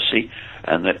conspiracy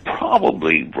and that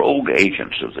probably rogue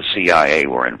agents of the CIA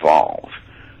were involved,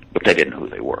 but they didn't know who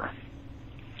they were.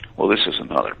 Well, this is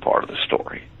another part of the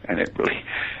story, and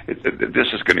this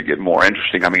is going to get more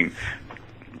interesting. I mean,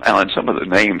 Alan, some of the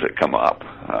names that come up,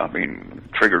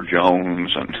 Trigger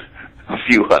Jones and a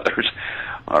few others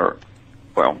are,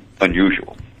 well,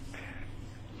 unusual.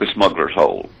 The Smuggler's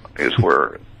Hole is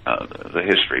where the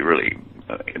history really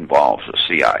involves the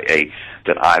CIA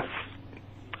that I've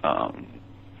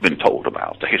been told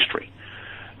about, the history.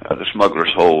 The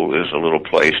Smuggler's Hole is a little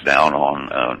place down in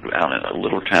a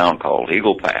little town called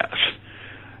Eagle Pass,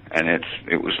 and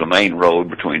it was the main road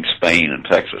between Spain and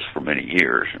Texas for many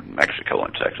years, and Mexico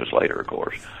and Texas later, of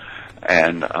course.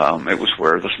 And it was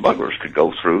where the smugglers could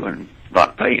go through and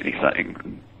not pay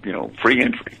anything, free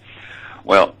entry.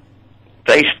 Well,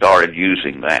 they started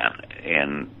using that,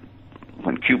 and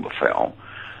when Cuba fell,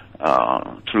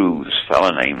 through this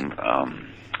fellow named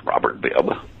Robert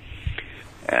Bibb,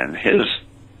 and his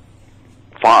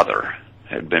father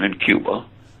had been in Cuba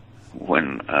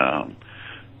when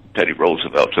Teddy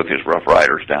Roosevelt took his Rough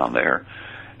Riders down there,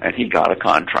 and he got a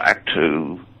contract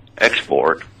to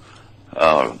export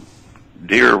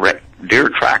deer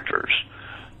tractors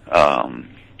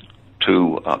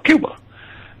to Cuba.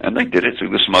 And they did it through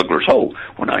the Smuggler's Hole.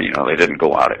 Well, now, they didn't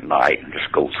go out at night and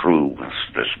just go through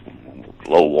this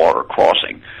low-water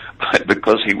crossing. But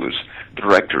because he was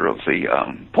director of the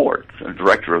port,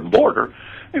 director of the border,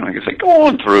 he could say, go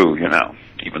on through,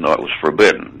 even though it was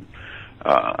forbidden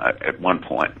at one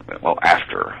point, well,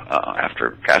 after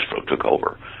Castro took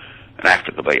over and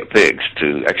after the Bay of Pigs,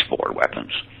 to export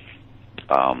weapons.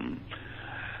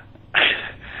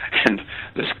 And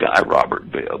this guy,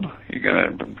 Robert Bibb, you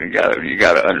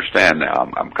gotta understand now,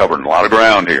 I'm covering a lot of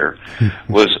ground here,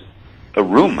 was a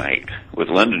roommate with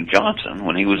Lyndon Johnson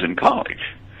when he was in college.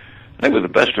 They were the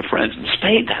best of friends and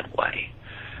stayed that way.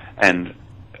 And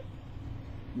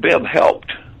Bibb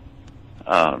helped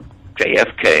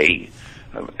JFK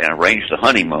and arranged a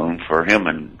honeymoon for him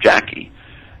and Jackie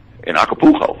in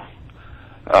Acapulco.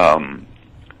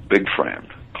 Big friend,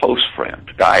 close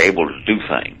friend, guy able to do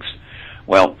things.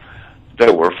 Well,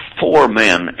 there were 4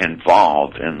 men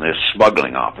involved in this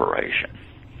smuggling operation.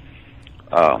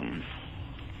 And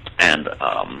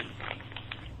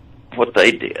what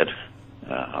they did,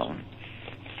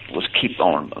 was keep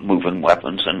on moving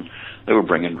weapons, and they were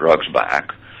bringing drugs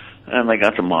back, and they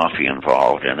got the mafia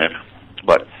involved in it,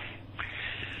 but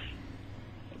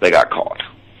they got caught.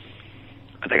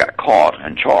 They got caught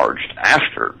and charged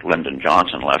after Lyndon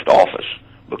Johnson left office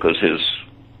because his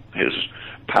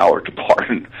power to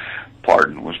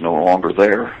pardon was no longer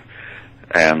there.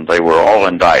 And they were all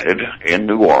indicted in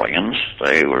New Orleans.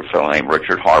 They were a fellow named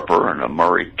Richard Harper and a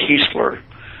Murray Kiesler,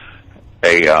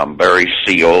 a Barry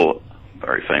Seal,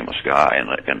 very famous guy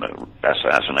in the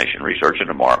assassination research, and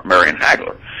a Marion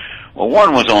Hagler. Well,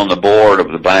 one was on the board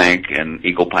of the bank in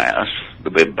Eagle Pass, the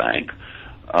Bibb Bank.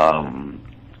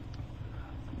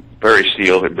 Barry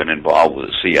Steele had been involved with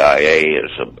the CIA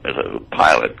as a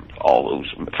pilot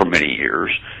for many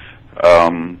years.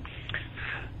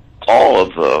 All of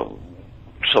the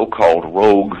so-called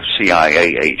rogue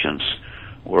CIA agents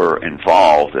were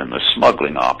involved in the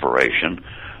smuggling operation,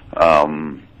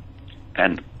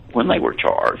 and when they were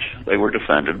charged, they were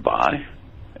defended by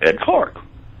Ed Clark.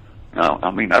 Now, I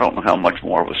mean, I don't know how much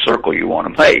more of a circle you want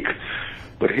to make,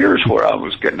 but here's where I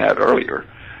was getting at earlier.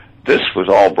 This was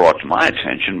all brought to my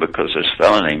attention because this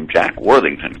fellow named Jack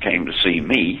Worthington came to see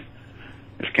me.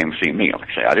 Like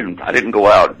I say, I didn't go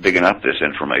out digging up this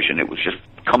information. It was just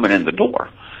coming in the door.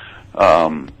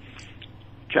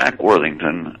 Jack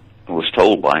Worthington was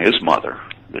told by his mother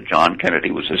that John Kennedy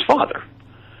was his father.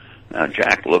 Now,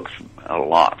 Jack looks a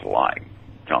lot like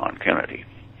John Kennedy.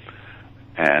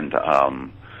 And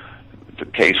the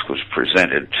case was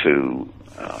presented to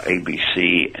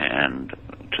ABC and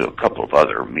to a couple of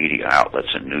other media outlets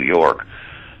in New York.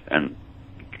 And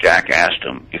Jack asked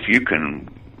him, if you can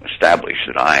establish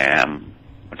that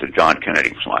that John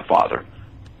Kennedy was my father,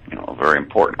 you know, a very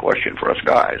important question for us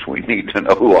guys. We need to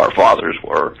know who our fathers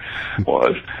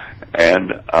was.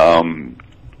 And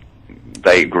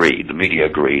they agreed, the media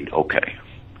agreed, okay,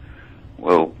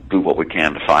 we'll do what we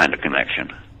can to find a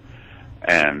connection,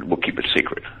 and we'll keep it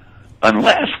secret,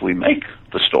 unless we make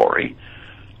the story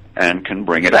and can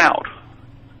bring it out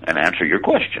and answer your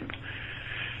question.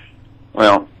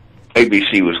 Well,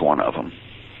 ABC was one of them,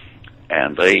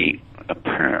 and they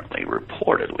apparently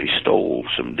reportedly stole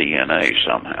some DNA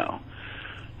somehow.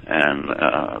 And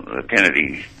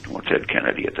Ted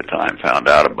Kennedy at the time found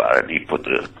out about it, and he put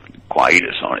the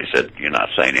quietus on it. He said, you're not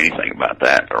saying anything about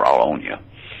that, or I'll own you.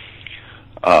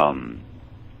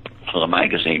 So the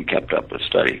magazine kept up the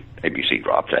study. ABC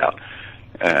dropped out,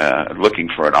 looking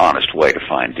for an honest way to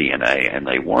find DNA, and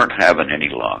they weren't having any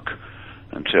luck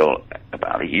until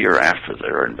about a year after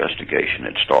their investigation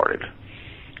had started.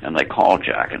 And they called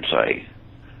Jack and say,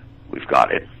 we've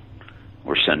got it.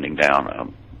 We're sending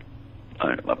down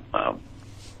a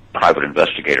private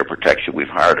investigator protection. We've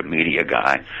hired a media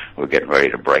guy. We're getting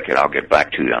ready to break it. I'll get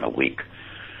back to you in a week.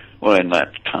 Well, in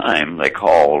that time, they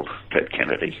called Ted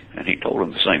Kennedy, and he told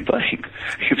them the same thing.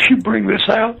 If you bring this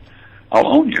out, I'll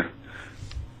own you.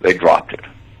 They dropped it.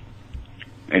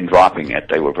 In dropping it,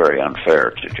 they were very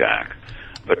unfair to Jack.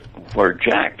 But where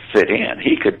Jack fit in,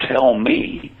 he could tell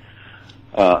me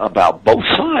about both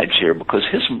sides here because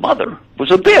his mother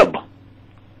was a Bibb.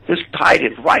 This tied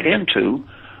it right into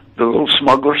the little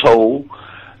smuggler's hole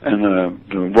and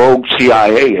the rogue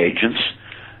CIA agents.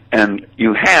 And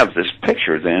you have this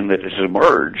picture then that has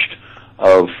emerged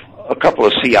of a couple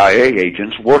of CIA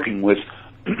agents working with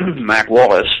Mac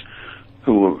Wallace,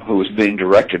 who was being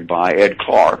directed by Ed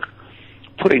Clark,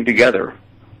 putting together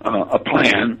a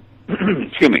plan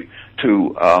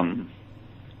to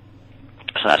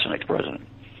assassinate the president.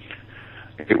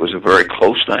 It was a very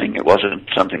close thing. It wasn't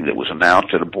something that was announced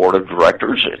to the board of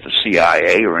directors at the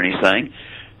CIA or anything.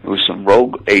 It was some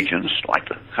rogue agents, like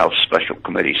the House Special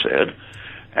Committee said,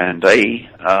 and they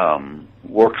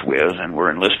worked with and were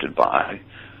enlisted by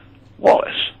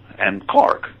Wallace and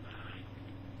Clark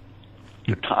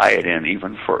to tie it in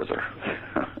even further.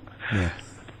 Yeah.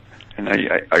 And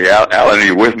Alan, are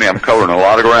you with me? I'm covering a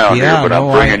lot of ground here, but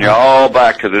I'm bringing you all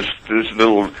back to this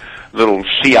little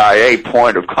CIA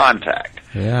point of contact.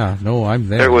 Yeah, no, I'm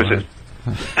there. There was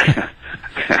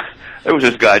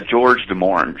this guy, George de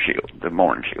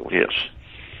Mohrenschildt, yes.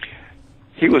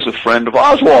 He was a friend of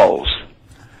Oswald's.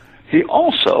 He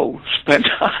also spent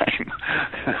time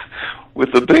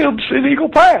with the Bibbs in Eagle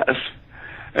Pass.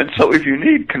 And so if you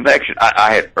need connection,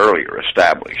 I had earlier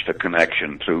established a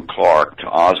connection through Clark to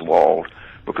Oswald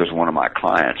because one of my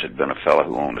clients had been a fellow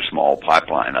who owned a small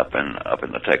pipeline up in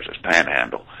the Texas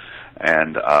Panhandle.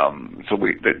 And so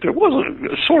there was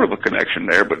a sort of a connection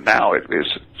there, but now it is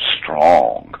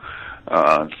strong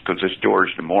because this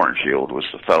George de Mohrenschildt was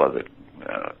the fellow that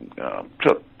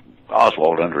took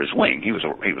Oswald under his wing. He was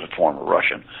a former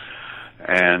Russian,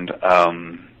 and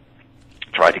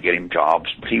tried to get him jobs,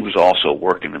 but he was also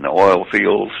working in the oil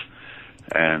fields,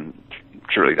 and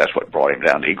surely that's what brought him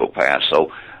down to Eagle Pass.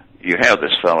 So you have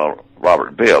this fellow,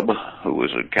 Robert Bibb, who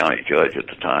was a county judge at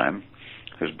the time.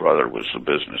 His brother was the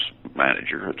business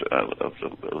manager of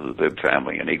the Bibb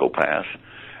family in Eagle Pass.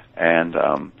 And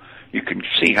you can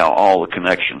see how all the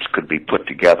connections could be put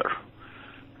together.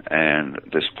 And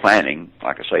this planning,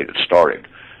 like I say, that started,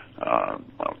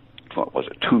 what was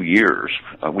it, 2 years?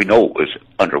 We know it was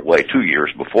underway 2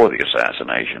 years before the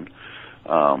assassination,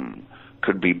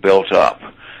 could be built up.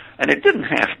 And it didn't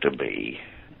have to be,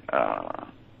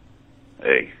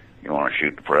 hey, you want to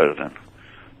shoot the president?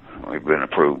 We've been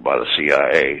approved by the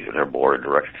CIA, their board of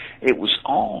directors. It was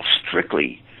all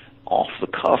strictly off the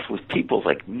cuff with people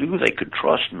they knew they could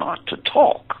trust not to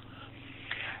talk.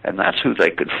 And that's who they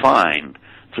could find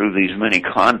through these many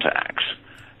contacts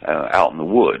out in the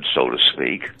woods, so to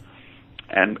speak,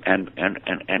 and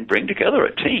bring together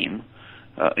a team.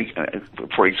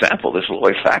 For example, this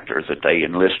Lloyd Factor that they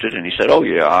enlisted, and he said, "Oh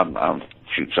yeah, I'll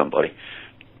shoot somebody.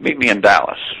 Meet me in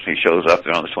Dallas." He shows up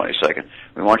there on the 22nd.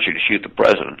 "We want you to shoot the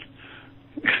president."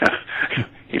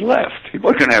 He left. He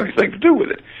wasn't going to have anything to do with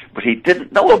it, but he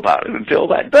didn't know about it until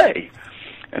that day.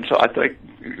 And so I think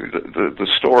the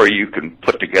story you can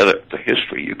put together, the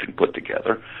history you can put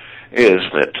together, is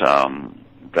that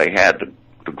they had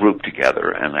the group together,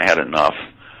 and they had enough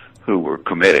who were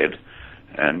committed,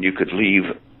 and you could leave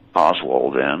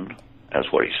Oswald in, as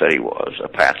what he said he was, a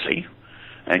patsy,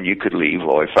 and you could leave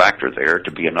Lloyd Factor there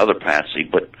to be another patsy,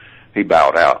 but he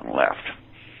bowed out and left.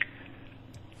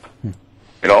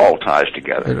 It all ties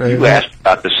together. You asked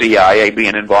about the CIA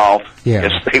being involved? Yeah.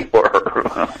 Yes, they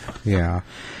were. Yeah.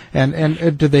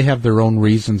 And did they have their own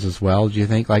reasons as well, do you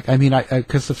think? Like, I mean,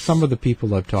 because some of the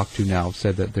people I've talked to now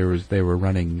said that they were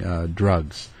running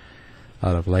drugs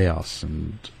out of Laos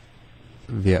and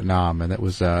Vietnam, and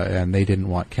and they didn't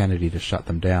want Kennedy to shut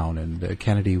them down, and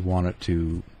Kennedy wanted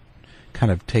to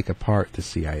kind of take apart the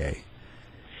CIA.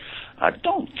 I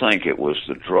don't think it was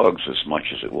the drugs as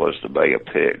much as it was the Bay of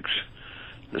Pigs.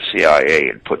 The CIA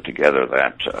had put together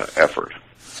that effort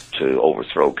to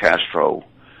overthrow Castro,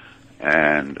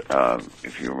 and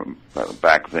if you remember,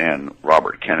 back then,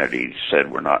 Robert Kennedy said,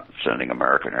 "We're not sending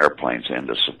American airplanes in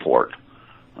to support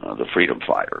the freedom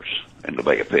fighters in the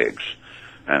Bay of Pigs."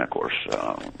 And of course,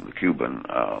 the Cuban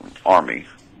army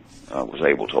was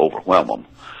able to overwhelm them.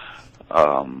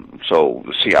 So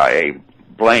the CIA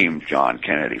blamed John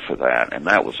Kennedy for that, and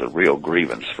that was a real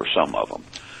grievance for some of them.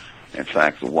 In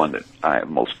fact, the one that I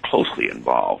am most closely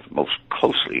involved, most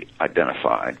closely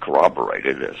identified,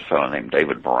 corroborated, is a fellow named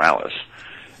David Morales,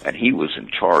 and he was in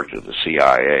charge of the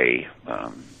CIA,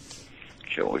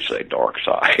 shall we say, dark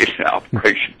side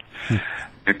operation,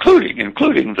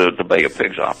 including the Bay of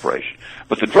Pigs operation.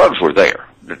 But the drugs were there.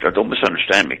 Don't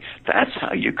misunderstand me. That's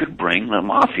how you could bring the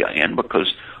mafia in,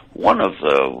 because one of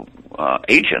the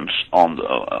agents on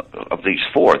of these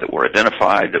four that were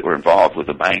identified that were involved with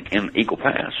the bank in Eagle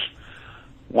Pass,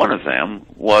 one of them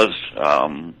was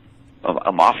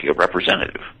a mafia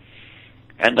representative,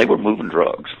 and they were moving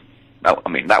drugs. Now, I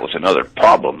mean, that was another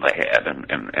problem they had,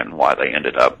 and why they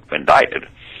ended up indicted.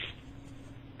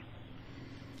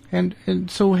 And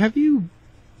so, have you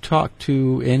talked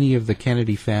to any of the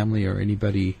Kennedy family or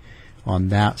anybody on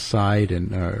that side,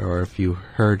 and or if you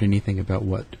heard anything about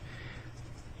what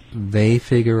they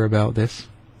figure about this?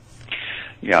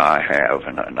 Yeah, I have,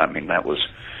 and I mean, that was,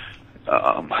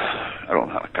 I don't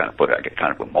know how to kind of put it, I get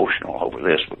kind of emotional over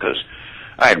this, because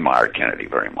I admired Kennedy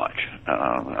very much.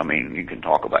 I mean, you can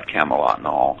talk about Camelot and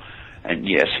all, and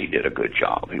yes, he did a good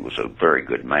job. He was a very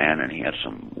good man, and he had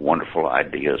some wonderful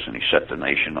ideas, and he set the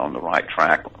nation on the right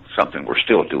track, something we're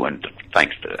still doing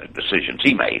thanks to decisions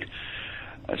he made.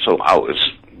 And so I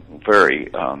was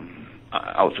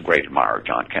I was a great admirer of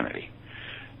John Kennedy.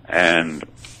 And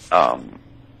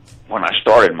when I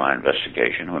started my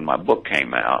investigation, when my book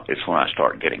came out, it's when I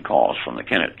started getting calls from the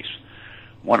Kennedys.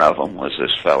 One of them was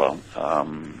this fellow,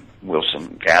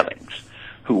 Wilson Gathings,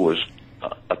 who was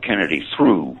a Kennedy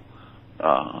through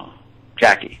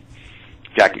Jackie's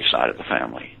side of the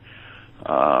family.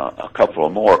 A couple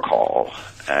of more call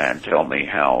and tell me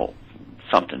how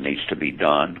something needs to be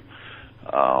done.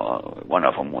 One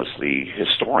of them was the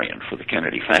historian for the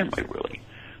Kennedy family, really,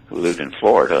 who lived in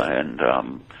Florida, and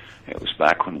it was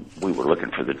back when we were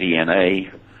looking for the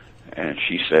DNA, and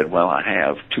she said, "Well, I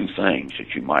have two things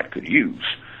that you could use."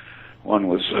 One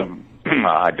was an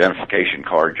identification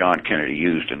card John Kennedy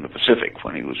used in the Pacific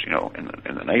when he was,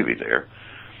 in the Navy there,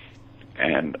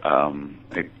 and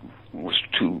it was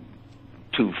too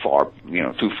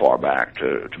far back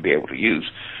to be able to use.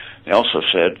 They also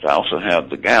said, "I also have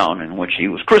the gown in which he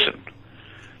was christened."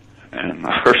 And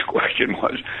the first question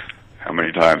was, how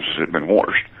many times has it been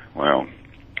washed? Well,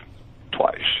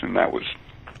 twice, and that was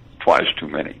twice too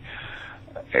many.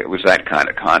 It was that kind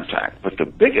of contact. But the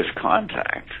biggest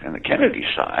contact on the Kennedy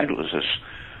side was this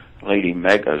lady,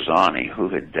 Meg Azani, who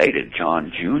had dated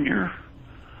John Jr.,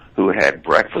 who had had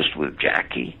breakfast with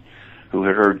Jackie, who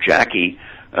had heard Jackie,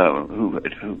 who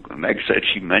Meg said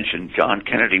she mentioned John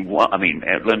Kennedy,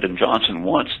 Lyndon Johnson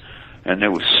once, and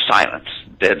there was silence,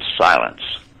 dead silence,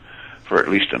 for at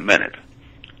least a minute.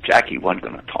 Jackie wasn't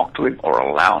going to talk to him or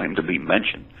allow him to be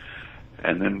mentioned.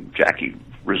 And then Jackie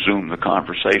resumed the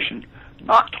conversation,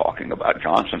 not talking about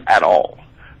Johnson at all.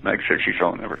 Meg said she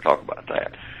shall never talk about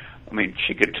that. I mean,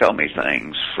 she could tell me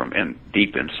things from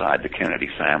deep inside the Kennedy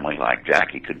family, like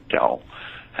Jackie could tell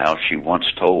how she once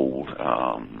told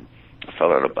a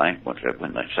fellow at a banquet that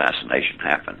when the assassination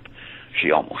happened,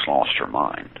 she almost lost her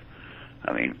mind.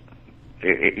 I mean,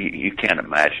 you can't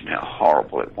imagine how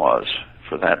horrible it was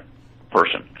for that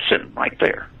person sitting right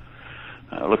there,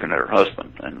 looking at her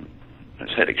husband, and his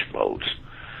head explodes.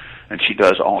 And she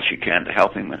does all she can to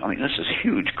help him. I mean, this is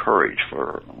huge courage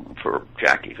for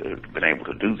Jackie to have been able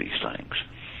to do these things.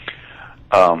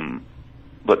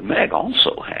 But Meg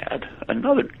also had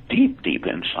another deep, deep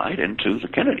insight into the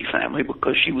Kennedy family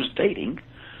because she was dating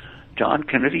John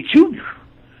Kennedy Jr.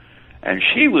 And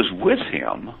she was with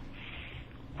him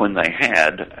when they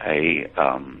had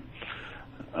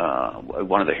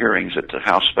one of the hearings at the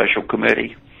House Special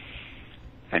Committee,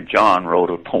 and John wrote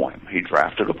a poem. He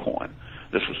drafted a poem.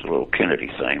 This was a little Kennedy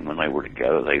thing. When they were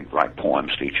together, they'd write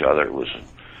poems to each other. It was,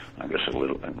 I guess, a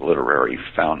literary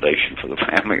foundation for the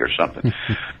family or something.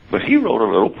 But he wrote a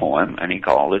little poem, and he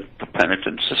called it The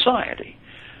Penitent Society.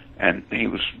 And he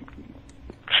was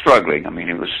struggling. I mean,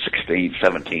 he was 16,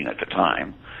 17 at the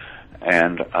time.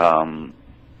 And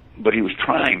but he was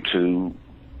trying to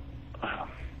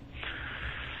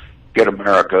get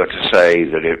America to say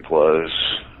that it was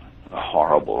a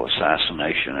horrible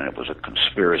assassination and it was a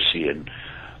conspiracy, and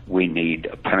we need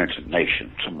a penitent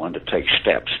nation, someone to take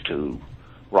steps to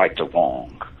right the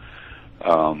wrong.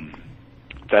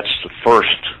 That's the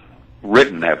first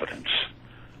written evidence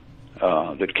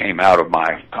that came out of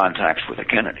my contacts with the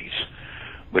Kennedys.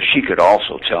 But she could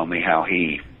also tell me how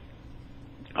he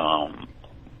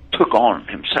took on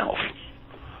himself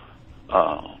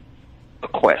a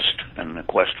quest, and the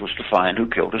quest was to find who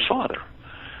killed his father.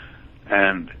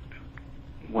 And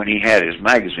when he had his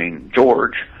magazine,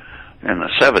 George, in the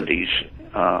 70s,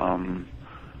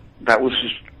 that was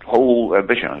his whole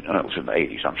ambition. It was in the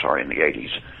 80s, I'm sorry, in the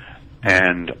 80s.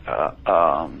 And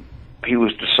he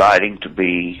was deciding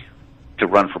to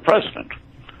run for president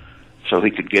so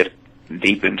he could get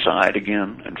deep inside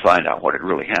again and find out what had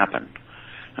really happened.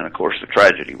 And, of course, the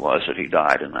tragedy was that he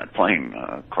died in that plane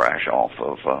crash off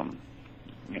of,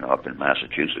 up in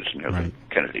Massachusetts near the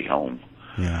Kennedy home.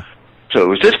 Yeah. So it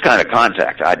was this kind of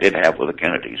contact I did have with the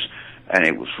Kennedys, and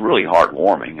it was really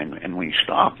heartwarming. And when you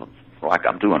stop, like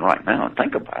I'm doing right now, and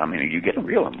think about it, I mean, you get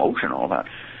real emotional about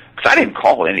it. Because I didn't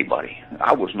call anybody.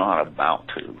 I was not about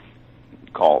to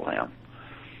call them.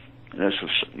 This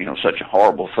was, such a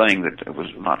horrible thing that it was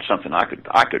not something I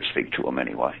could speak to them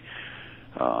anyway.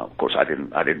 Of course, I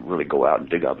didn't really go out and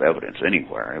dig up evidence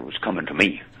anywhere. It was coming to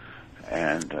me,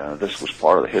 and this was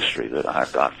part of the history that I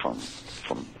got from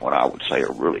what I would say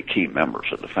are really key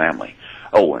members of the family.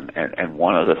 Oh, and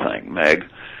one other thing, Meg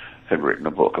had written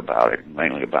a book about it,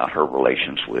 mainly about her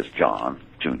relations with John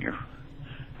Jr.,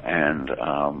 and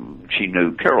she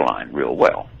knew Caroline real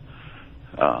well.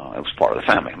 It was part of the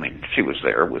family. I mean, she was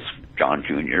there with John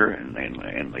Jr.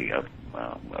 in the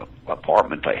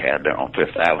apartment they had there on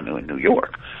Fifth Avenue in New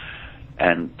York,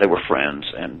 and they were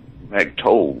friends. And Meg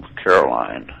told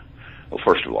Caroline, well,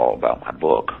 first of all, about my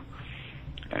book,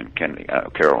 and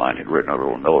Caroline had written a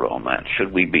little note on that.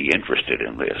 Should we be interested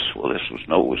in this? Well, this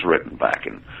note was written back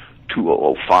in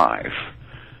 2005.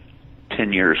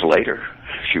 10 years later,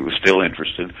 she was still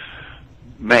interested.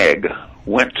 Meg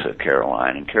went to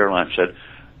Caroline, and Caroline said,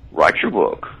 write your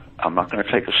book. I'm not going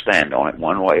to take a stand on it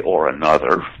one way or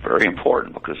another. Very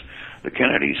important, because the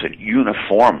Kennedys had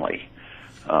uniformly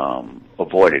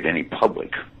avoided any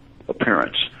public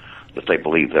appearance that they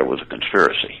believed there was a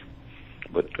conspiracy.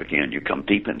 But again, you come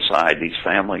deep inside these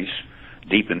families,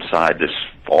 deep inside this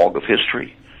fog of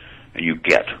history, and you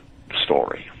get the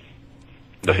story,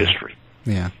 the history.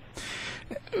 Yeah.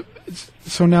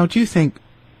 So now, do you think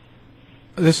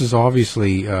this has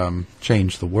obviously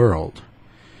changed the world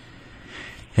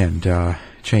and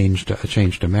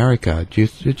changed America? Do you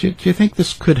think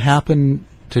this could happen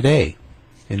today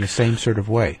in the same sort of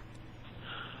way?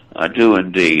 I do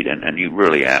indeed, and you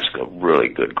really ask a really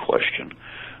good question.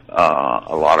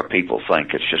 A lot of people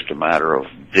think it's just a matter of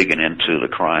digging into the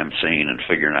crime scene and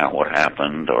figuring out what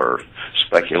happened, or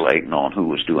speculating on who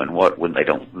was doing what when they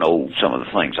don't know some of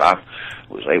the things I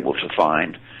was able to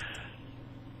find.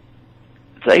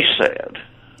 They said,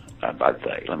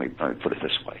 let me put it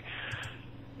this way.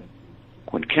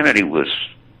 When Kennedy was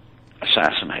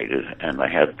assassinated and they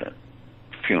had the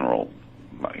funeral,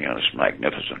 this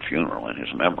magnificent funeral in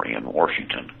his memory in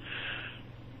Washington,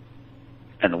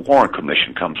 and the Warren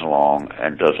Commission comes along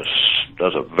and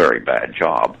does a very bad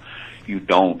job, you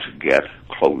don't get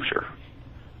closure.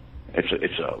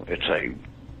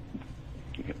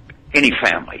 Any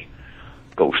family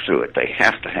goes through it. They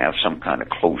have to have some kind of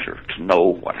closure to know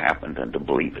what happened and to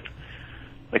believe it.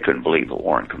 They couldn't believe the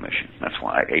Warren Commission. That's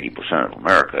why 80% of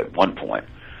America at one point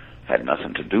had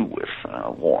nothing to do with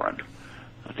Warren.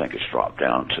 I think it's dropped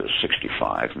down to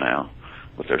 65 now,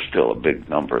 but there's still a big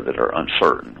number that are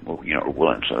uncertain,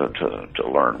 willing to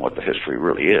learn what the history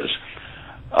really is.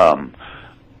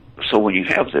 So when you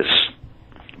have this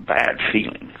bad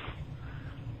feeling,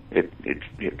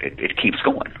 it keeps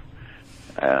going.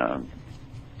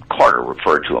 Carter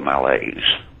referred to a malaise.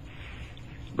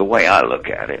 The way I look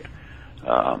at it,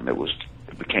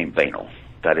 it became banal.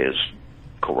 That is,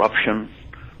 corruption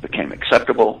became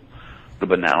acceptable. The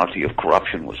banality of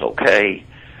corruption was okay,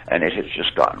 and it has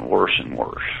just gotten worse and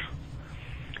worse.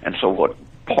 And so what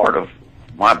part of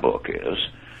my book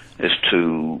is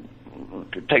to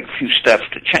take a few steps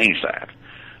to change that.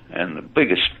 And the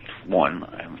biggest one,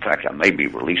 in fact, I may be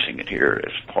releasing it here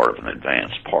as part of an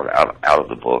advanced part out of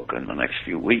the book in the next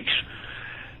few weeks,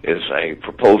 is a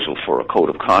proposal for a code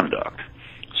of conduct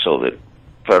so that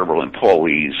federal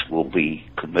employees will be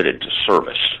committed to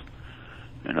service.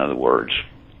 In other words,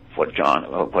 what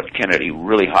Kennedy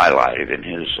really highlighted in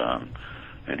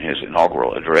his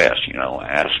inaugural address,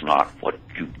 ask not what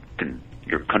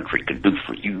your country can do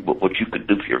for you, but what you can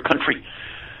do for your country.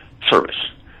 Service.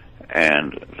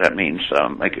 And that means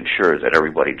making sure that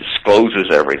everybody discloses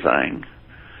everything,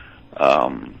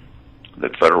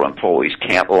 that federal employees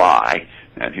can't lie.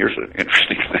 And here's an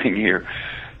interesting thing here.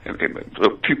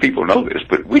 Few people know this,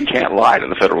 but we can't lie to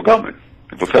the federal government.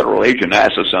 If a federal agent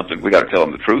asks us something, we got to tell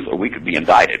them the truth, or we could be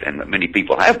indicted, and many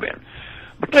people have been.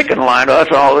 But they can lie to us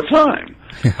all the time.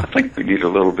 I think we need a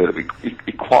little bit of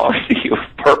equality of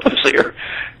purpose here.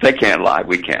 They can't lie,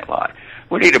 we can't lie.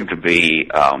 We need them to be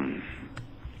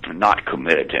not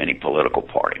committed to any political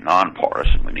party,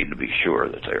 nonpartisan. We need to be sure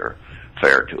that they're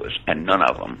fair to us, and none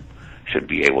of them should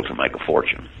be able to make a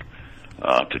fortune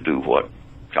to do what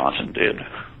Johnson did,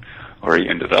 or he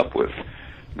ended up with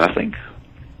nothing.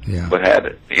 Yeah. But had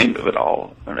at the end of it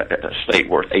all a state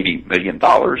worth $80 million,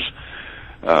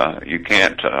 you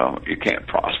can't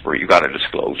prosper. You got to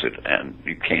disclose it, and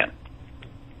you can't.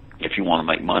 If you want to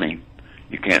make money,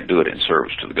 you can't do it in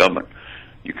service to the government.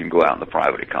 You can go out in the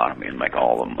private economy and make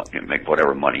make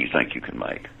whatever money you think you can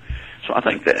make. So I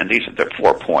think that, and there are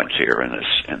 4 points here in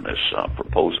this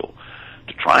proposal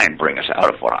to try and bring us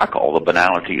out of what I call the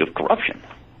banality of corruption,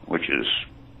 which has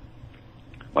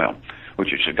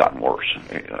gotten worse,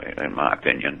 in my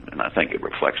opinion, and I think it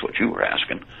reflects what you were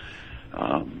asking.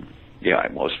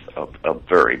 It was a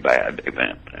very bad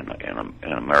event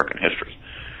in American history,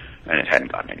 and it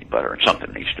hadn't gotten any better, and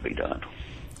something needs to be done.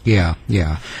 Yeah,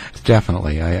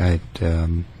 definitely.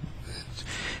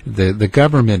 The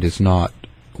government is not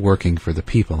working for the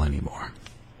people anymore.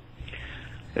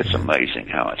 It's amazing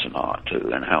how it's not,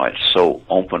 too, and how it's so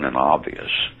open and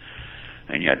obvious,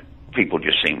 and yet people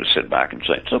just seem to sit back and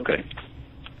say, it's okay.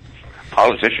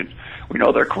 Politicians, we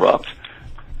know they're corrupt.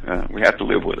 We have to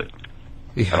live with it.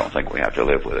 Yeah. I don't think we have to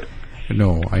live with it.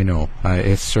 No, I know.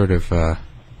 It's sort of...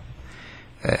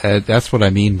 that's what I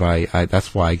mean by...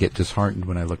 that's why I get disheartened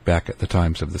when I look back at the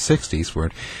times of the 60s, where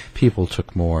people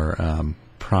took more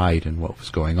pride in what was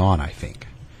going on, I think.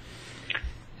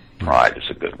 Pride is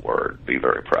a good word. Be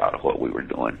very proud of what we were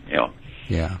doing.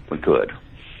 Yeah. We could.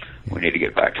 We need to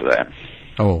get back to that.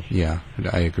 Oh, yeah,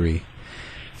 I agree.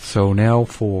 So now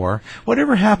for...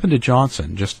 Whatever happened to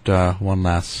Johnson? Just one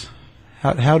last...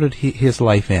 How did his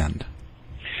life end?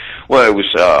 Well, it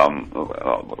was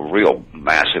a real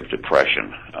massive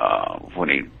depression when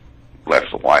he left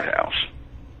the White House.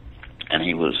 And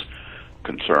he was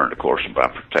concerned, of course,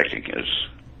 about protecting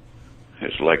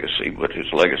his legacy, but his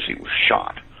legacy was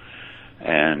shot.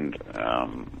 And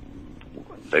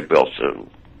they built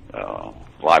a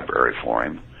library for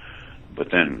him,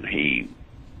 but then he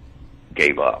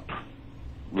gave up,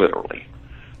 literally,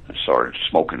 and started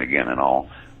smoking again and all.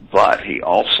 But he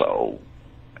also,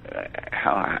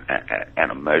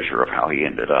 and a measure of how he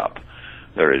ended up,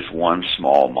 there is one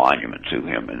small monument to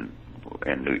him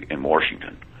in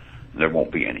Washington, there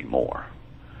won't be any more.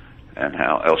 And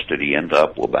how else did he end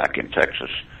up? Well, back in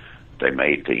Texas, they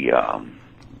made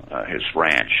his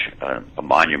ranch a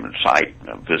monument site.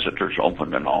 Visitors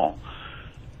opened and all.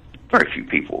 Very few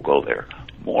people go there.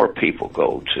 More people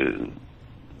go to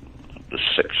the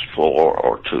 6th floor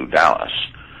or to Dallas,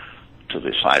 to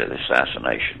the site of the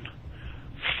assassination.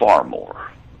 Far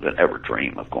more than ever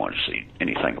dream of going to see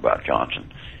anything about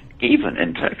Johnson, even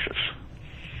in Texas.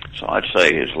 So I'd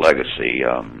say his legacy,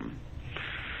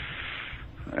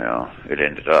 it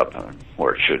ended up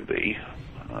where it should be.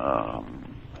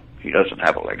 He doesn't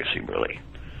have a legacy, really.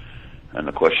 And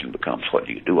the question becomes, what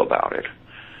do you do about it?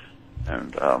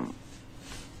 And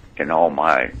in all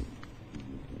my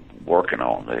working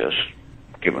on this,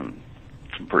 given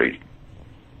some pretty,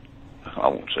 I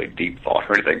won't say deep thought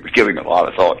or anything, but giving a lot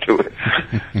of thought to it,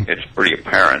 it's pretty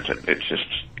apparent that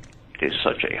it's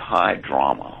such a high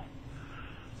drama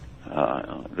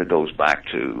that goes back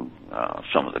to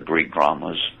some of the Greek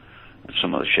dramas and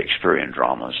some of the Shakespearean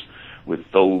dramas, with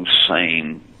those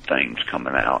same things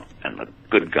coming out, and the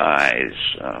good guys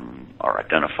are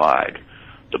identified,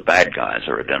 the bad guys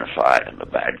are identified, and the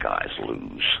bad guys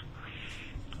lose.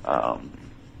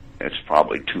 It's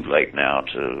probably too late now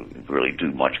to really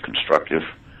do much constructive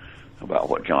about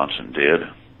what Johnson did,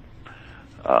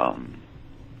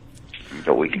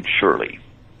 but we can surely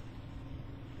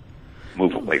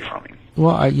move away from him.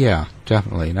 Well, yeah,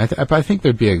 definitely. And I think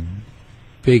there'd be a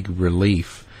big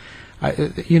relief.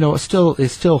 It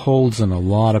still holds in a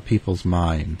lot of people's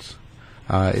minds.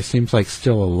 It seems like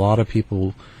still a lot of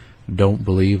people don't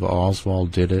believe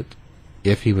Oswald did it.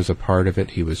 If he was a part of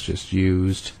it, he was just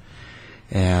used.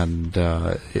 And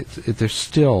there's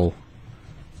still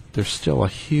a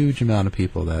huge amount of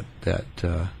people that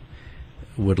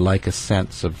would like a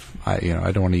sense of, I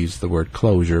don't want to use the word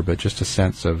closure, but just a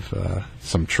sense of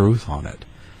some truth on it.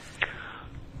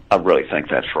 I really think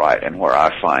that's right, and where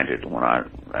I find it when I'm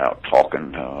out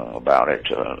talking about it,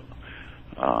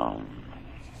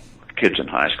 kids in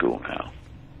high school now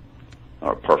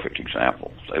are a perfect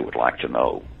example. They would like to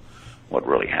know what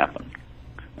really happened,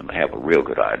 and they have a real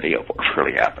good idea of what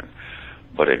really happened,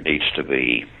 but it needs to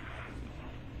be,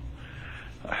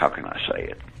 how can I say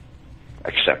it,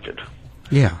 accepted.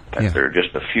 Yeah. There are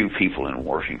just a few people in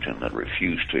Washington that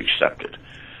refuse to accept it.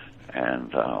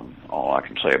 And all I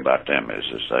can say about them is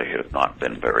they have not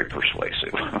been very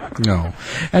persuasive. No.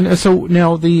 And so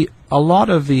now a lot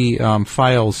of the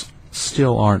files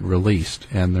still aren't released,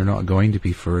 and they're not going to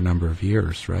be for a number of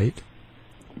years, right?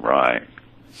 Right.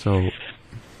 So,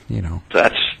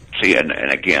 That's, see, and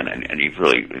again, and you've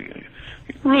really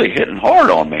hitting hard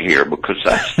on me here, because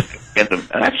that's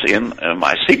in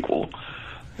my sequel.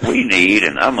 We need,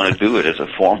 and I'm going to do it as a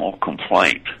formal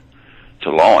complaint to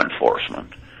law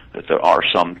enforcement, that there are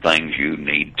some things you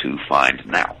need to find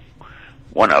now.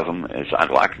 One of them is I'd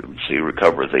like to see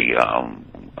recover the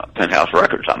penthouse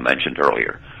records I mentioned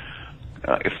earlier,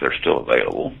 if they're still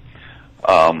available.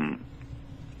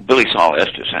 Billy Saul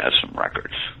Estes has some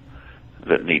records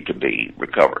that need to be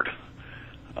recovered.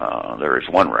 There is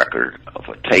one record of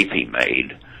a tape he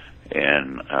made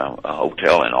in a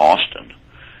hotel in Austin,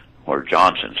 where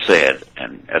Johnson said,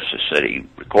 and Estes said he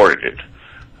recorded it,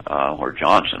 where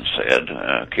Johnson said,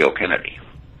 kill Kennedy.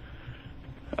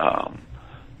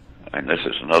 And this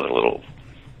is another little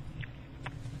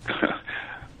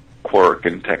quirk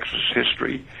in Texas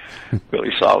history.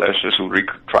 Billy Saul Estes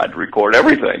tried to record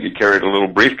everything. He carried a little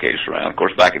briefcase around. Of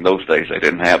course, back in those days, they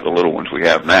didn't have the little ones we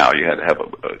have now. You had to have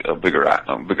a bigger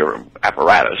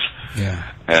apparatus. Yeah.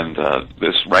 And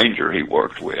this ranger he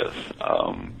worked with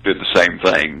did the same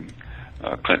thing,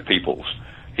 Clint Peoples.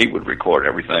 He would record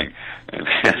everything. And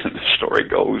the story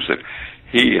goes that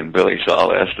he and Billy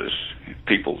Saul Estes,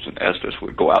 Peoples and Estes,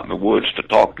 would go out in the woods to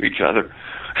talk to each other.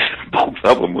 Both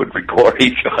of them would record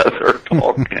each other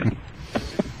talking.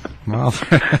 Well,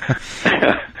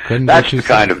 that's the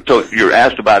kind of, so you're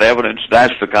asked about evidence,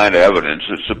 that's the kind of evidence.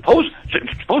 It's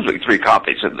supposedly 3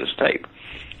 copies of this tape.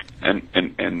 And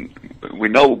we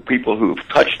know people who've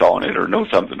touched on it or know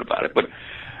something about it, but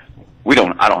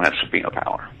I don't have subpoena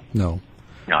power. No.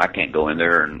 I can't go in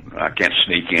there and I can't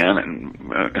sneak in and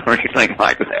or anything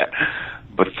like that.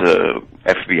 But the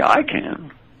FBI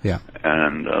can. Yeah.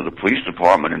 And the police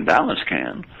department in Dallas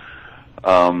can.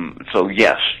 So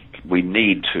yes, we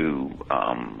need to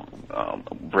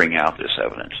bring out this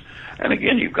evidence. And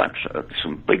again, you've got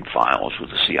some big files with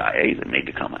the CIA that need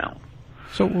to come out.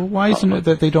 So why isn't it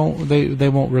that they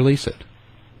won't release it?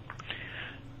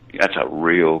 That's a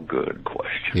real good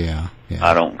question. Yeah.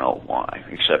 I don't know why,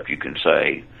 except you can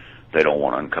say they don't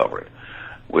want to uncover it.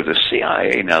 With the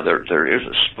CIA, now there is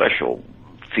a special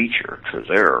feature to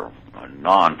their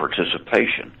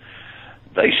non-participation.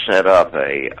 They set up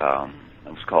it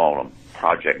was called a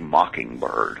Project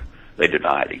Mockingbird. They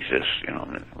deny it exists,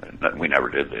 we never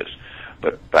did this.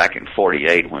 But back in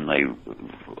 '48, when they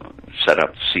set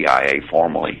up the CIA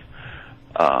formally,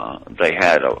 they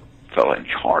had a fellow in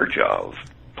charge of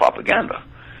propaganda.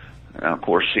 Now, of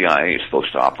course, CIA is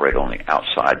supposed to operate only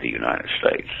outside the United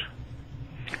States.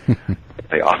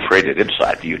 They operated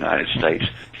inside the United States,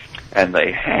 and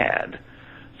they had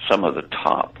some of the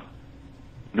top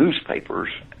newspapers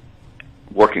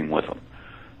working with them.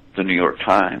 The New York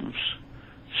Times,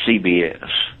 CBS,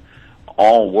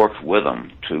 all worked with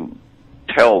them to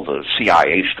tell the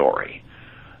CIA story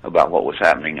about what was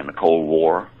happening in the Cold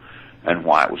War and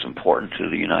why it was important to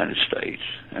the United States,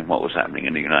 and what was happening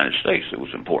in the United States that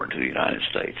was important to the United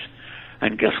States.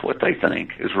 And guess what they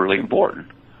think is really important?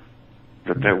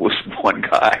 That there was one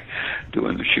guy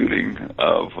doing the shooting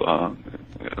of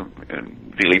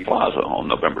in Dealey Plaza on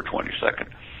November 22nd.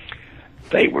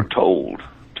 They were told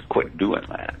to quit doing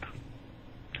that.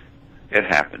 It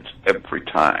happens every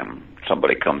time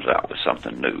somebody comes out with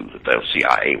something new that the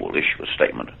CIA will issue a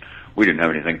statement. We didn't have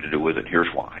anything to do with it.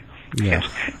 Here's why. Yeah.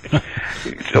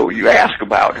 So you ask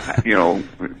about,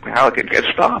 how it could get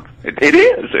stopped. It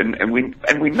is, and we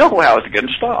know how it's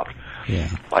getting stopped.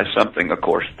 Yeah. By something, of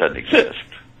course, that doesn't exist.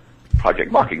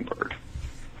 Project Mockingbird.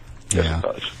 Yeah.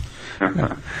 Yes, it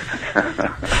does.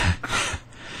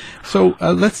 So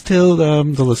let's tell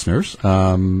the listeners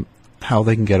how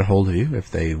they can get a hold of you if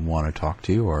they want to talk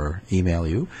to you or email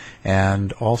you,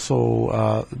 and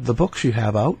also the books you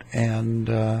have out and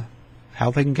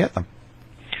how they can get them.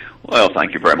 Well,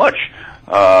 thank you very much.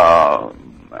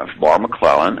 That's Bar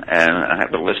McClellan, and I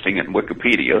have the listing in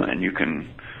Wikipedia, and you can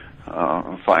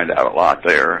find out a lot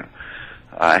there.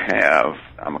 I'm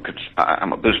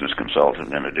a business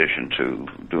consultant in addition to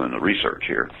doing the research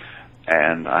here,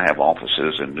 and I have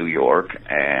offices in New York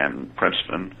and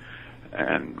Princeton,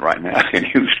 and right now in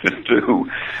Houston too.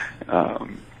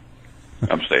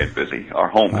 I'm staying busy. Our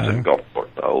home is in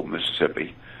Gulfport, though,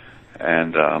 Mississippi,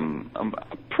 and I'm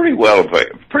pretty well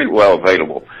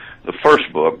available. The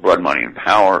first book, Blood, Money, and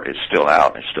Power, is still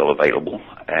out. It's still available,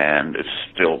 and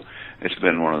it's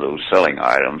been one of those selling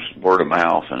items, word of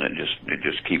mouth, and it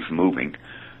just keeps moving.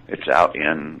 It's out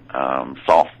in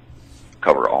soft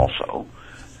cover also,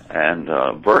 and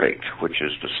Verdict, which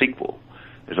is the sequel,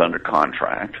 is under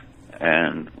contract,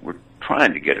 and we're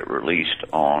trying to get it released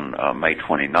on May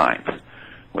 29th,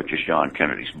 which is John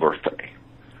Kennedy's birthday.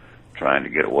 Trying to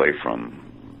get away from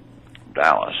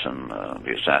Dallas and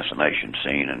the assassination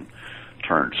scene and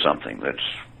turn to something that's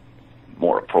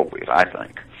more appropriate, I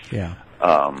think. Yeah.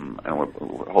 And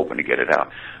we're hoping to get it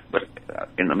out. But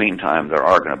in the meantime, there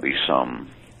are going to be some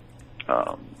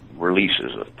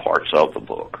releases of parts of the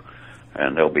book,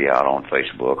 and they'll be out on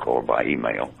Facebook or by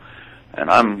email.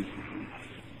 And I'm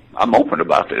open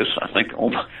about this. I think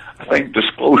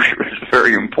disclosure is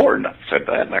very important. I've said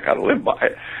that, and I got to live by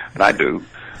it, and I do.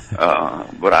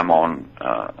 But I'm on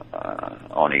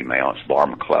email. It's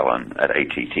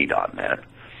barmcclellan@att.net,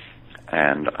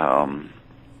 and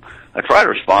I try to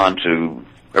respond to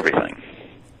everything.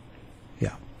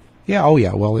 Yeah. Yeah. Oh,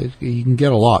 yeah. Well, you can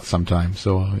get a lot sometimes,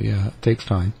 so yeah, it takes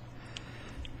time.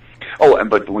 Oh,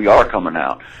 but we are coming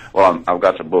out. Well, I've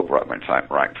got the book right in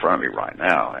front of me right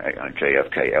now,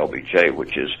 JFK LBJ,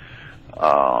 which is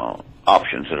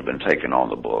options that have been taken on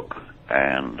the book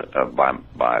and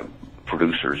by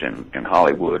producers in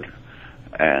Hollywood,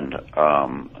 and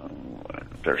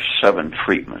there's 7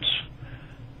 treatments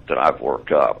that I've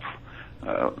worked up.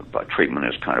 But treatment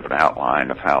is kind of an outline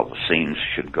of how the scenes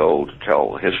should go to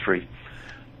tell the history,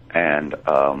 and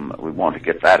we want to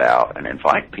get that out and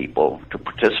invite people to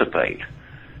participate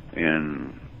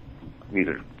in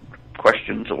either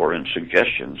questions or in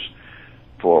suggestions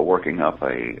for working up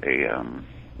a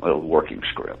little working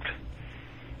script,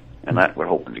 and that we're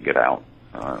hoping to get out.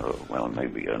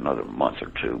 Maybe another month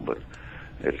or two, but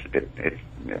it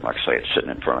like I say, it's sitting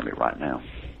in front of me right now.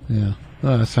 Yeah.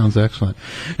 Oh, that sounds excellent.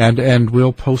 And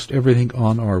we'll post everything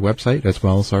on our website as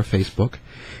well as our Facebook,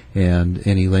 and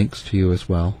any links to you as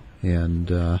well. And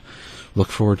look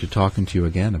forward to talking to you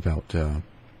again about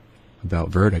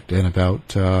Verdict and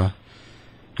about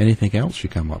anything else you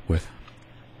come up with.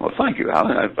 Well, thank you,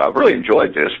 Alan. I've really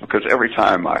enjoyed this because every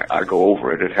time I go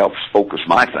over it, it helps focus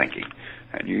my thinking.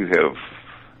 And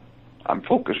I'm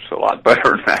focused a lot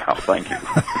better now. Thank you.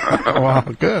 Well,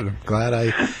 good. I'm glad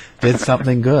I did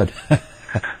something good.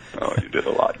 Oh, you did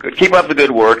a lot good. Keep up the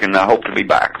good work, and I hope to be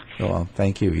back. Well,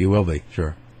 thank you. You will be,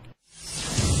 sure.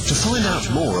 To find out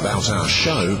more about our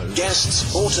show,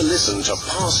 guests, or to listen to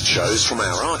past shows from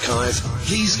our archive,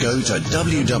 please go to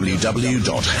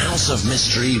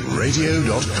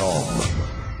www.houseofmysteryradio.com.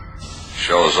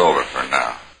 Show's over for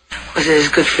now. Was it as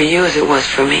good for you as it was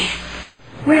for me?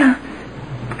 Well,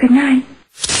 good night.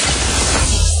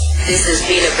 This has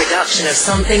been a production of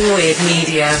Something Weird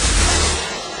Media.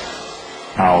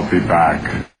 I'll be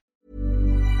back.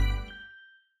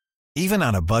 Even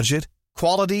on a budget,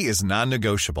 quality is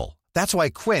non-negotiable. That's why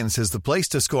Quince is the place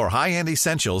to score high-end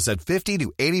essentials at 50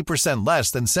 to 80%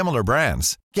 less than similar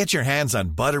brands. Get your hands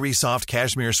on buttery soft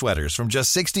cashmere sweaters from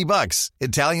just $60,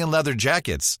 Italian leather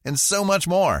jackets, and so much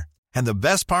more. And the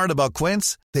best part about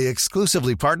Quince, they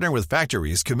exclusively partner with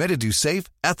factories committed to safe,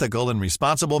 ethical, and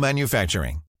responsible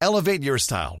manufacturing. Elevate your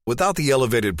style without the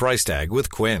elevated price tag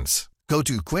with Quince. Go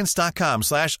to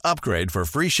quince.com/upgrade for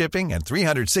free shipping and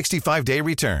 365-day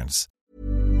returns.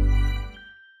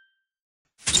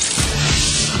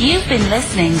 You've been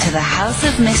listening to the House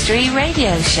of Mystery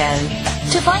radio show.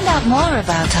 To find out more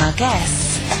about our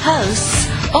guests, hosts,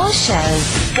 or shows,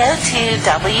 go to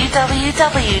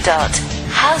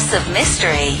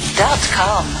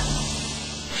www.houseofmystery.com.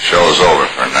 Show's over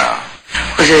for now.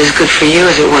 Was it as good for you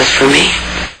as it was for me?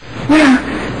 Well,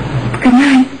 good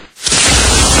night.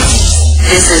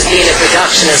 This has been a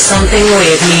production of Something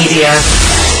Weird Media.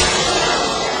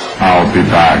 I'll be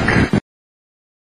back.